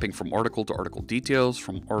we're mapping from article to article details,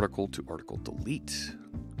 from article to article delete.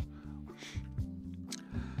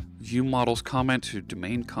 View models comment to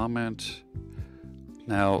domain comment.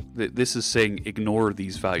 Now, this is saying ignore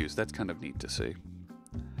these values. That's kind of neat to see.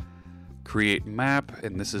 Create map,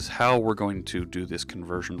 and this is how we're going to do this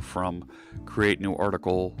conversion from create new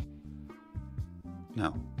article.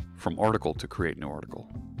 No, from article to create new article.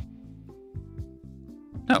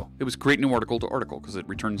 No, it was create new article to article because it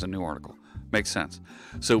returns a new article. Makes sense.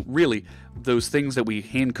 So really, those things that we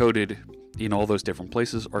hand-coded in all those different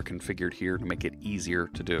places are configured here to make it easier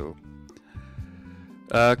to do.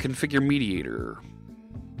 Configure mediator.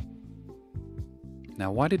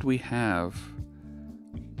 Now, why did we have...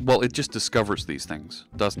 Well, it just discovers these things,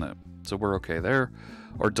 doesn't it? So we're okay there.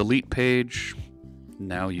 Our delete page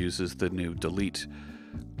now uses the new delete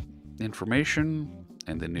information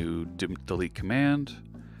and the new delete command.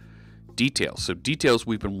 Details. So details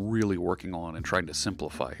we've been really working on and trying to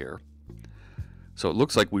simplify here. So it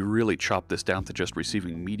looks like we really chopped this down to just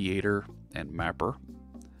receiving mediator and mapper.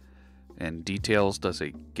 And details does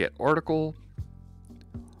a get article.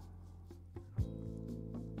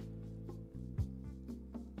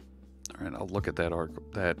 All right, I'll look at that article,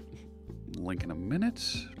 that link in a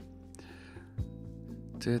minute.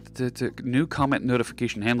 New comment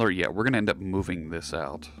notification handler. Yeah, we're going to end up moving this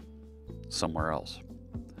out somewhere else.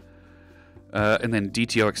 And then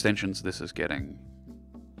DTO extensions, this is going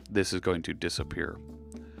to disappear.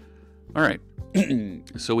 All right.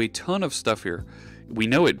 So a ton of stuff here. We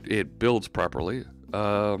know it builds properly.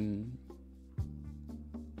 And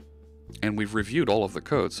we've reviewed all of the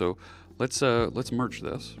code. So let's merge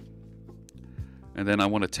this. And then I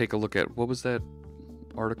want to take a look at, what was that?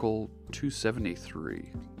 Article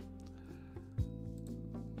 273.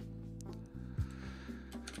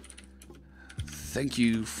 Thank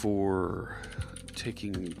you for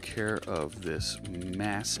taking care of this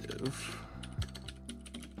massive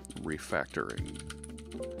refactoring.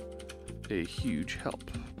 A huge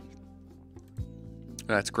help.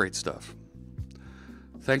 That's great stuff.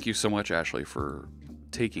 Thank you so much, Ashley, for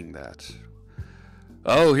taking that.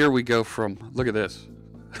 Oh, here we go from, look at this.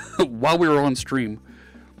 While we were on stream,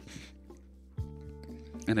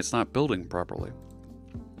 and it's not building properly.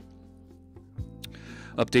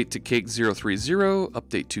 Update to Cake 030,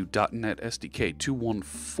 update to .NET SDK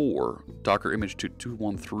 214, Docker image to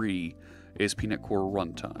 213, ASP.NET Core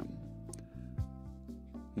runtime.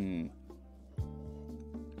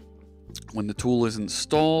 When the tool is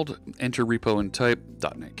installed, enter repo and type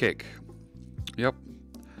 .NET Cake. Yep.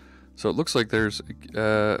 So it looks like there's,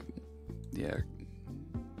 yeah.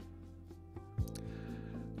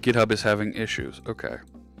 GitHub is having issues. Okay.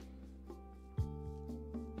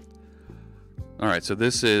 Alright, so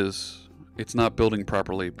this is, it's not building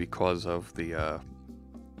properly because of the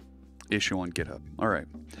issue on GitHub. Alright.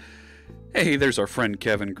 Hey, there's our friend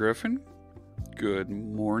Kevin Griffin. Good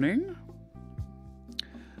morning.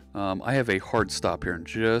 I have a hard stop here in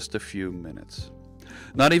just a few minutes.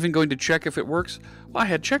 Not even going to check if it works. Well, I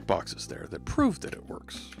had checkboxes there that proved that it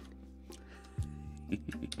works.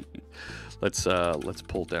 Let's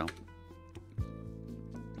pull down.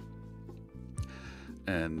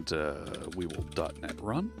 And we will .NET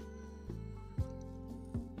run.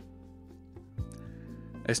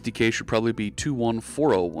 SDK should probably be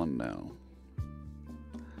 21401 now.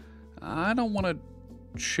 I don't want to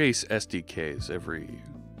chase SDKs every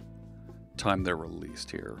time they're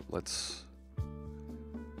released here.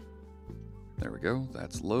 There we go.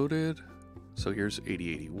 That's loaded. So here's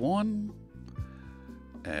 8081.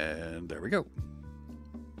 And there we go.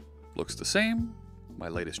 Looks the same. My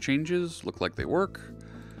latest changes look like they work.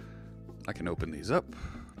 I can open these up.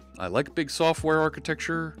 I like big software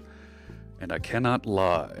architecture, and I cannot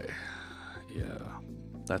lie. Yeah,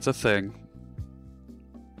 that's a thing.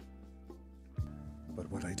 But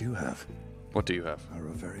what I do have... What do you have? Are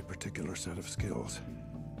a very particular set of skills.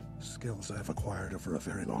 Skills I've acquired over a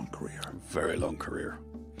very long career. Very long career.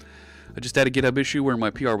 I just had a GitHub issue where my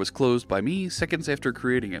PR was closed by me seconds after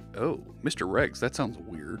creating it. Oh, Mr. Regs, that sounds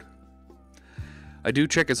weird. I do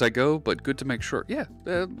check as I go, but good to make sure. Yeah,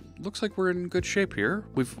 looks like we're in good shape here.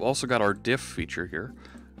 We've also got our diff feature here,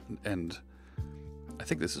 and I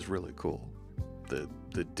think this is really cool. The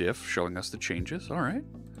diff showing us the changes. All right.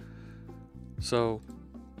 So,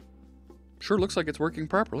 sure looks like it's working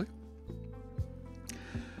properly.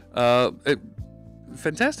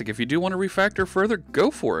 Fantastic. If you do want to refactor further,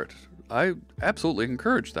 go for it. I absolutely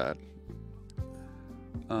encourage that.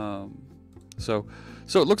 So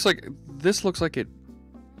it looks like this looks like it.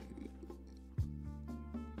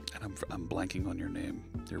 And I'm blanking on your name,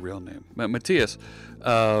 your real name, Matthias.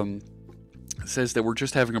 Says that we're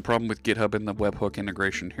just having a problem with GitHub and the webhook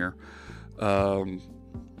integration here.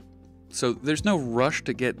 So there's no rush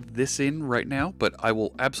to get this in right now, but I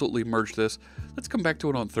will absolutely merge this. Let's come back to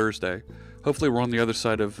it on Thursday. Hopefully we're on the other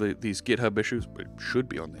side of these GitHub issues, but should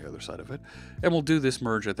be on the other side of it. And we'll do this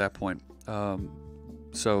merge at that point.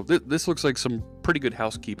 So this looks like some pretty good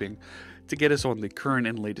housekeeping to get us on the current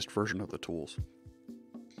and latest version of the tools.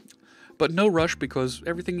 But no rush because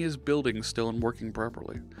everything is building still and working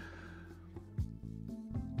properly.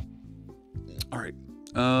 All right,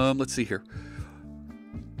 let's see here.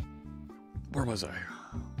 Where was I?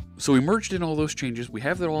 So we merged in all those changes. We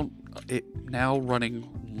have it now running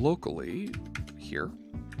locally here.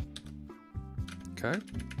 Okay.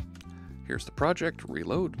 Here's the project.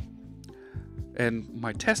 Reload. And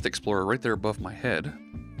my test explorer right there above my head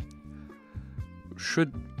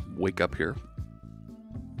should wake up here.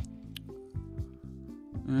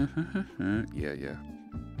 Yeah.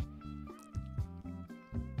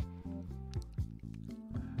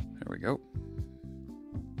 There we go.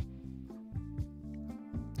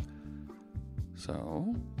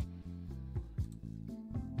 So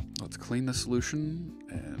let's clean the solution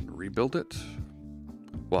and rebuild it.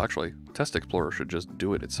 Well, actually, Test Explorer should just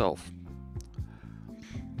do it itself.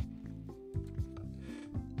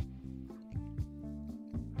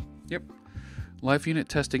 Yep. Live unit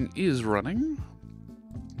testing is running.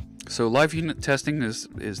 So live unit testing is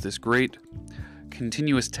this great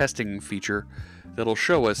continuous testing feature that'll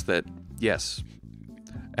show us that, yes,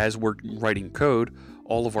 as we're writing code,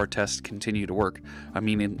 all of our tests continue to work. I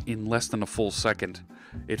mean, in less than a full second,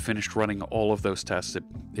 it finished running all of those tests. It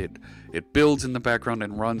It builds in the background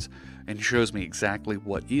and runs and shows me exactly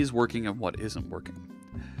what is working and what isn't working.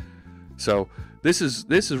 So this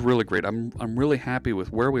is really great. I'm really happy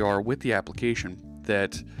with where we are with the application,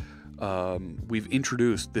 that we've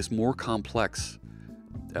introduced this more complex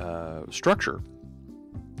structure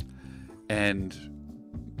and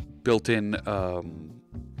built in.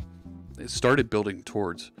 It started building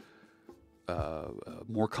towards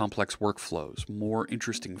more complex workflows, more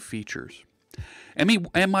interesting features.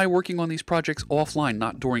 Am I working on these projects offline,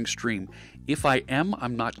 not during stream? If I am,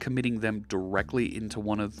 I'm not committing them directly into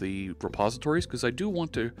one of the repositories, because I do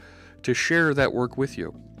want to share that work with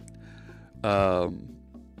you. And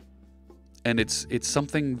it's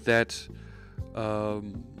something that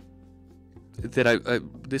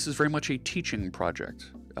this is very much a teaching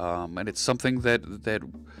project, and it's something that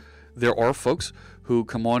there are folks who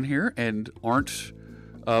come on here and aren't.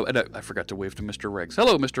 And I forgot to wave to Mr. Regs.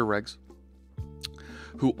 Hello, Mr. Regs.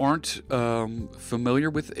 Who aren't familiar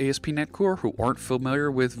with ASP.NET Core, who aren't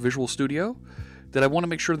familiar with Visual Studio, that I want to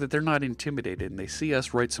make sure that they're not intimidated and they see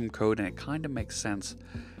us write some code and it kind of makes sense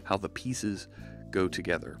how the pieces go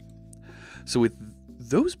together. So with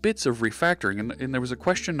those bits of refactoring, and there was a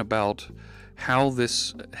question about how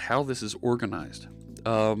this is organized.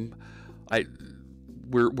 We're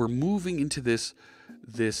moving into this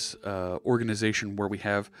organization where we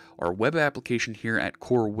have our web application here at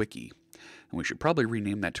CoreWiki. And we should probably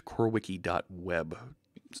rename that to corewiki.web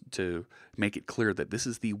to make it clear that this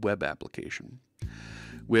is the web application.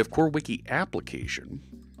 We have CoreWiki application,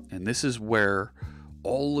 and this is where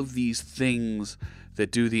all of these things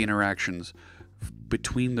that do the interactions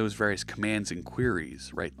between those various commands and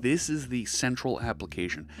queries, right? This is the central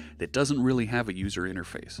application that doesn't really have a user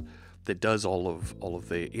interface, that does all of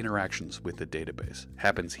the interactions with the database.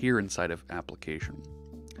 Happens here inside of application.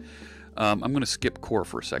 I'm going to skip core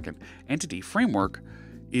for a second. Entity framework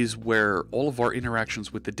is where all of our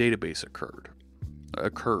interactions with the database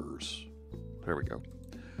occurs. There we go.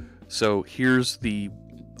 So here's the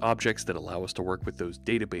objects that allow us to work with those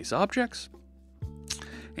database objects.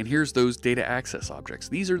 And here's those data access objects.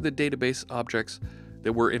 These are the database objects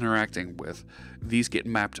that we're interacting with. These get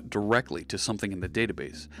mapped directly to something in the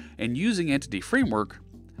database. And using Entity Framework,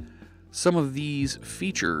 some of these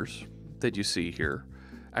features that you see here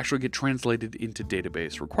actually get translated into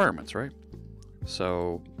database requirements, right?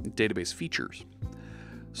 So database features.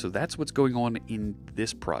 So that's what's going on in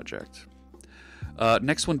this project.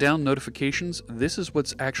 Next one down, notifications. This is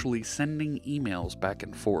what's actually sending emails back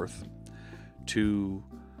and forth to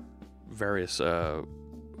various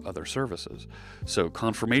other services. So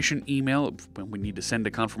confirmation email, when we need to send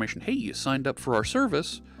a confirmation, hey, you signed up for our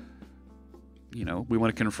service. You know, we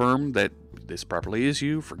want to confirm that this properly is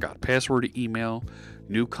you, forgot password email,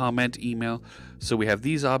 new comment email. So we have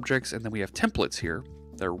these objects, and then we have templates here.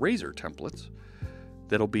 They're Razor templates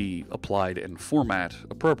that'll be applied and format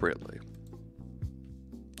appropriately.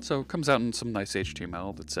 So it comes out in some nice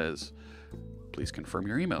HTML that says, please confirm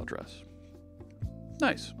your email address.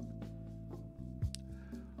 Nice.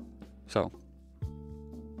 So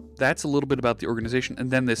that's a little bit about the organization. And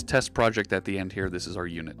then this test project at the end here, this is our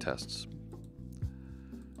unit tests.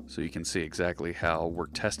 So you can see exactly how we're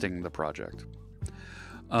testing the project.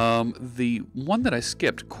 The one that I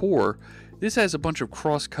skipped, core, this has a bunch of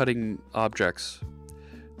cross-cutting objects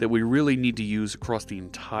that we really need to use across the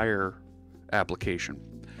entire application.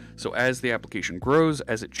 So as the application grows,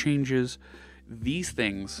 as it changes, these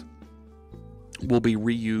things will be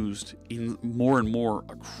reused in more and more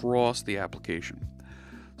across the application.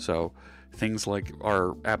 So things like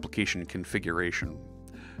our application configuration,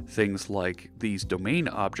 things like these domain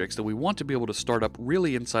objects that we want to be able to start up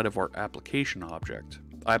really inside of our application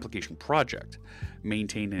project,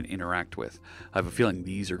 maintain and interact with. I have a feeling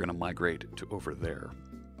these are going to migrate to over there.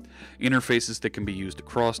 Interfaces that can be used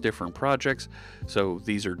across different projects. So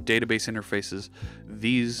these are database interfaces.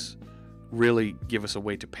 These really give us a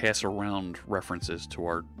way to pass around references to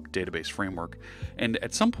our database framework. And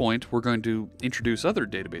at some point, we're going to introduce other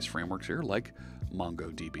database frameworks here, like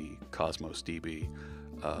MongoDB, Cosmos DB,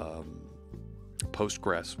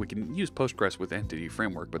 Postgres. We can use Postgres with Entity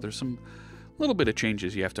Framework, but there's some little bit of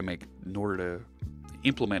changes you have to make in order to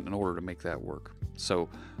implement in order to make that work. So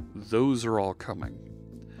those are all coming.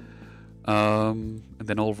 And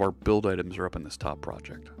then all of our build items are up in this top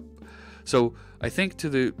project. So I think to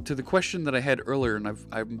the question that I had earlier, and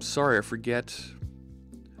I'm sorry I forget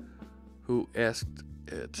who asked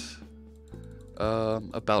it,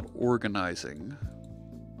 about organizing.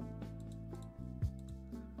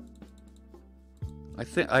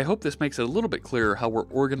 I hope this makes it a little bit clearer how we're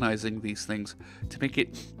organizing these things to make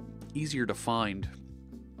it easier to find.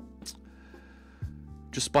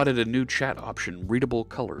 Just spotted a new chat option, readable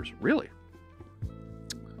colors. Really?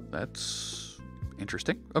 That's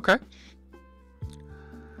interesting. Okay.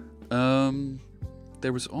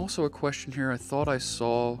 There was also a question here. I thought I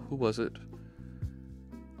saw. Who was it?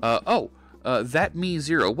 That me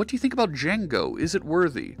zero. What do you think about Django? Is it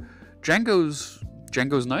worthy? Django's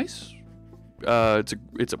nice.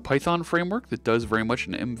 It's a Python framework that does very much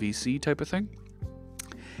an MVC type of thing.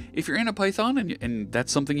 If you're into Python and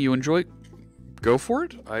that's something you enjoy, go for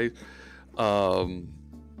it.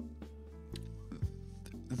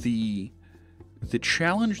 The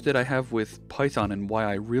challenge that I have with Python and why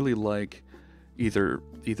I really like either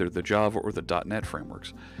the Java or the .NET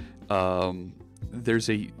frameworks, there's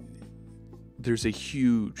a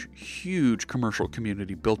huge commercial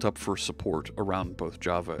community built up for support around both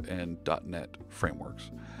Java and .NET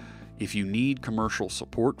frameworks. If you need commercial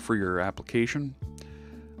support for your application,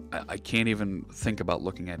 I can't even think about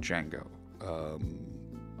looking at Django.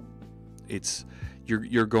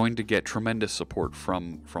 You're going to get tremendous support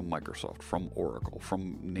from Microsoft, from Oracle,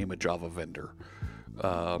 from name a Java vendor,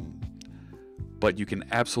 but you can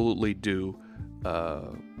absolutely do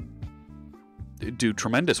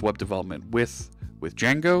tremendous web development with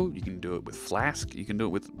Django. You can do it with Flask. You can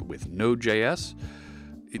do it with Node.js.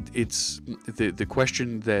 It's the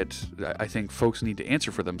question that I think folks need to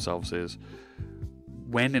answer for themselves is,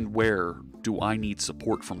 when and where do I need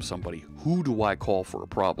support from somebody? Who do I call for a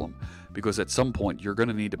problem? Because at some point, you're going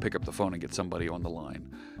to need to pick up the phone and get somebody on the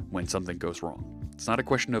line when something goes wrong. It's not a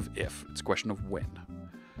question of if, it's a question of when.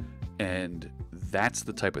 And that's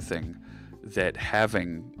the type of thing that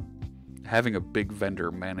having a big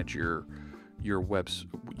vendor manage your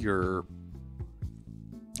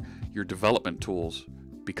development tools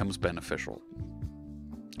becomes beneficial.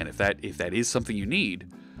 And if that is something you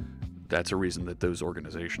need, that's a reason that those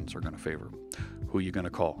organizations are going to favor. Who are you going to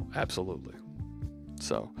call? Absolutely.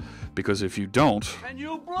 So, because if you don't, and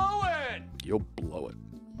you blow it, you'll blow it,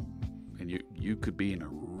 and you could be in a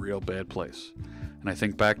real bad place. And I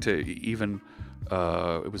think back to even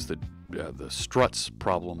it was the struts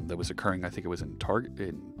problem that was occurring. I think it was in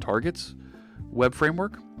Target's web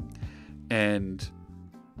framework, and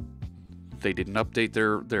they didn't update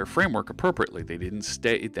their framework appropriately. They didn't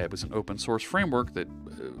stay. That was an open source framework that.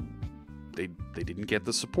 They didn't get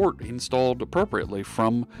the support installed appropriately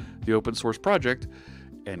from the open source project,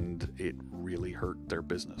 and it really hurt their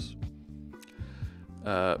business.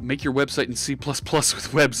 Make your website in C++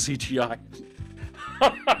 with web CGI.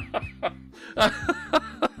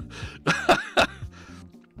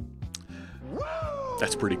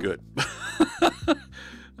 That's pretty good.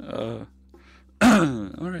 All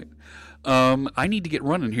right. I need to get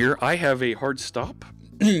running here. I have a hard stop.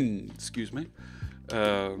 Excuse me.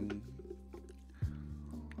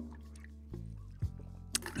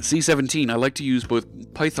 C17, I like to use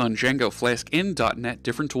both Python, Django, Flask, and .NET,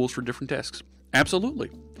 different tools for different tasks. Absolutely.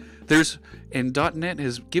 And .NET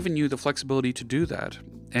has given you the flexibility to do that.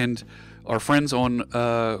 And our friends on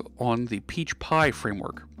the Peach Pie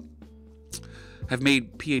framework have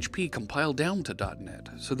made PHP compile down to .NET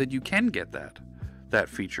so that you can get that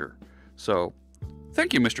feature. So,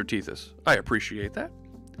 thank you, Mr. Tethys. I appreciate that.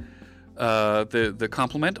 The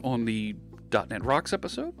compliment on the .NET Rocks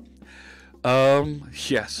episode.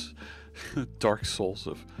 Yes, Dark Souls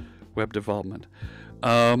of web development.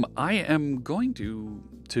 I am going to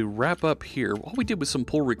wrap up here. All we did was some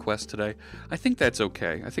pull requests today. I think that's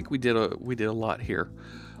okay. I think we did a lot here.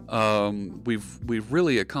 We've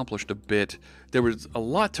really accomplished a bit. There was a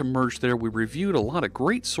lot to merge there. We reviewed a lot of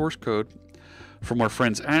great source code from our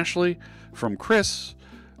friends Ashley, from Chris,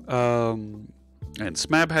 and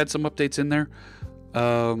Smab had some updates in there.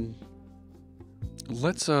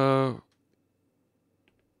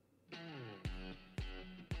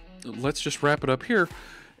 Let's just wrap it up here.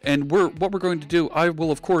 And what we're going to do, I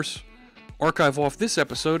will, of course, archive off this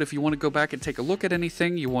episode. If you want to go back and take a look at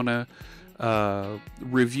anything, you want to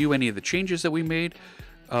review any of the changes that we made,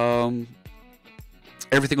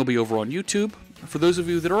 everything will be over on YouTube. For those of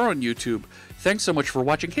you that are on YouTube, thanks so much for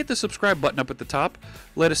watching. Hit the subscribe button up at the top.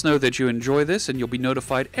 Let us know that you enjoy this, and you'll be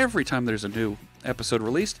notified every time there's a new episode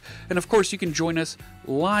released. And of course, you can join us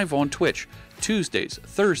live on Twitch Tuesdays,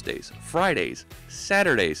 Thursdays, Fridays,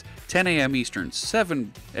 Saturdays, 10 a.m. Eastern,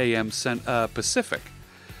 7 a.m. Pacific,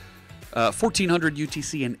 1400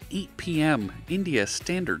 UTC, and 8 p.m. India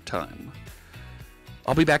Standard Time.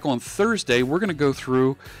 I'll be back on Thursday. We're going to go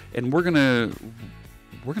through and we're going to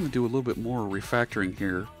do a little bit more refactoring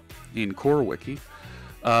here in CoreWiki.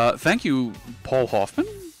 Thank you, Paolo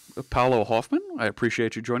Hoffman. I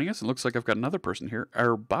appreciate you joining us. It looks like I've got another person here,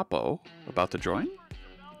 Arbapo, about to join.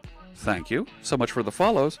 Thank you so much for the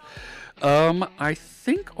follows. I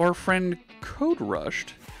think our friend Code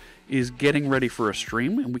Rushed is getting ready for a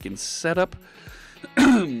stream, and we can set up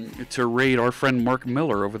to raid our friend Mark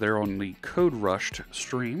Miller over there on the Code Rushed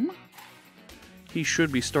stream. He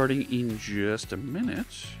should be starting in just a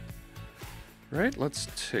minute. Right, let's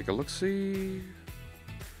take a look-see.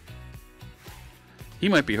 He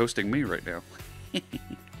might be hosting me right now.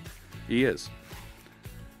 He is.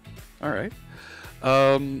 Alright.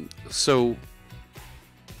 So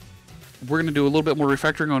we're going to do a little bit more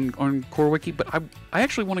refactoring on CoreWiki, but I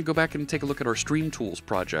actually want to go back and take a look at our Stream Tools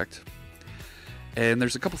project. And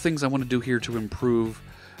there's a couple things I want to do here to improve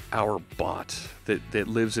our bot that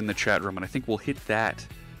lives in the chat room, and I think we'll hit that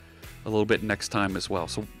a little bit next time as well.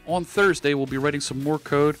 So on Thursday, we'll be writing some more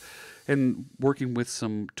code and working with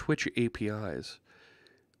some Twitch APIs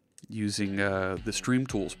using the Stream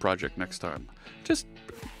Tools project next time. Just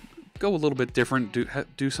go a little bit different,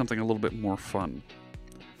 do something a little bit more fun.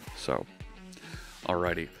 So,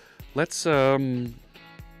 alrighty. Let's, why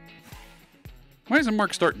isn't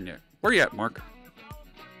Mark starting yet? Where you at, Mark?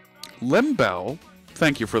 Lembow,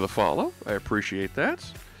 thank you for the follow. I appreciate that.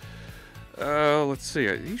 Let's see.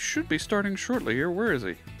 He should be starting shortly here. Where is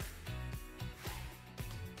he?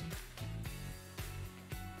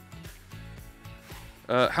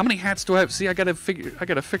 How many hats do I have? See, I gotta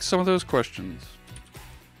fix some of those questions.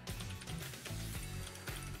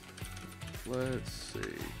 Let's see.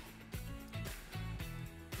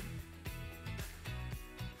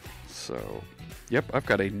 So, yep, I've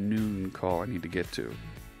got a noon call I need to get to.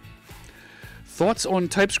 Thoughts on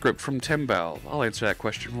TypeScript from Tembal? I'll answer that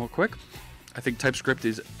question real quick. I think TypeScript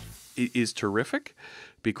is terrific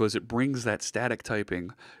because it brings that static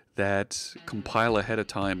typing, that compile ahead of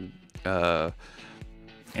time,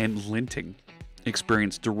 and linting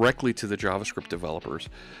experience directly to the JavaScript developers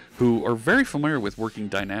who are very familiar with working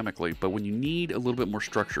dynamically, but when you need a little bit more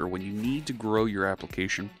structure, when you need to grow your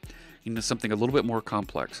application into something a little bit more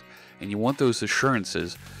complex, and you want those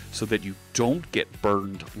assurances so that you don't get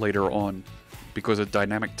burned later on because a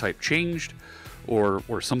dynamic type changed or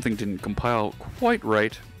something didn't compile quite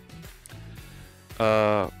right,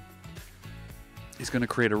 is going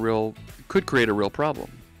to could create a real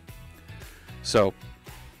problem. So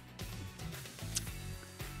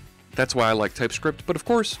that's why I like TypeScript. But of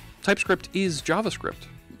course, TypeScript is JavaScript,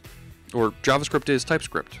 or JavaScript is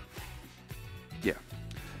TypeScript. Yeah,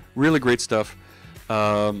 really great stuff.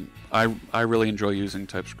 I really enjoy using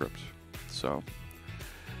TypeScript. So,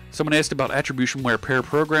 someone asked about attribution-aware pair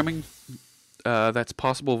programming. That's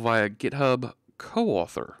possible via GitHub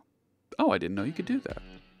co-author. Oh, I didn't know you could do that.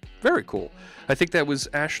 Very cool. I think that was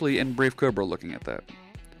Ashley and Brave Cobra looking at that.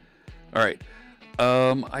 All right.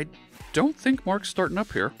 I don't think Mark's starting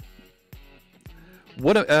up here.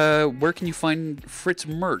 Where can you find Fritz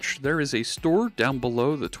merch? There is a store down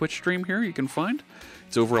below the Twitch stream here you can find.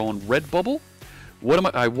 It's over on Redbubble.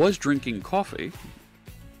 I was drinking coffee,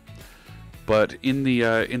 but in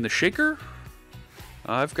the shaker,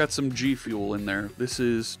 I've got some G Fuel in there. This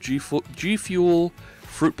is G Fuel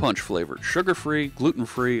fruit punch flavored, sugar-free,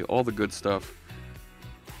 gluten-free, all the good stuff.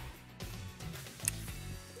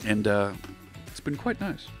 And it's been quite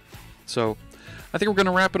nice. So I think we're going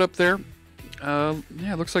to wrap it up there.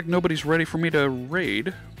 Yeah, looks like nobody's ready for me to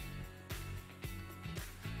raid.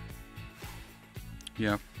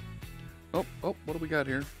 Yeah. Oh, what do we got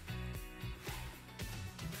here?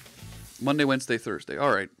 Monday, Wednesday, Thursday.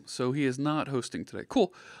 All right. So he is not hosting today.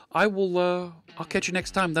 Cool. I'll catch you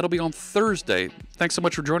next time. That'll be on Thursday. Thanks so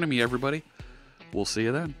much for joining me, everybody. We'll see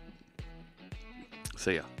you then.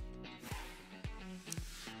 See ya.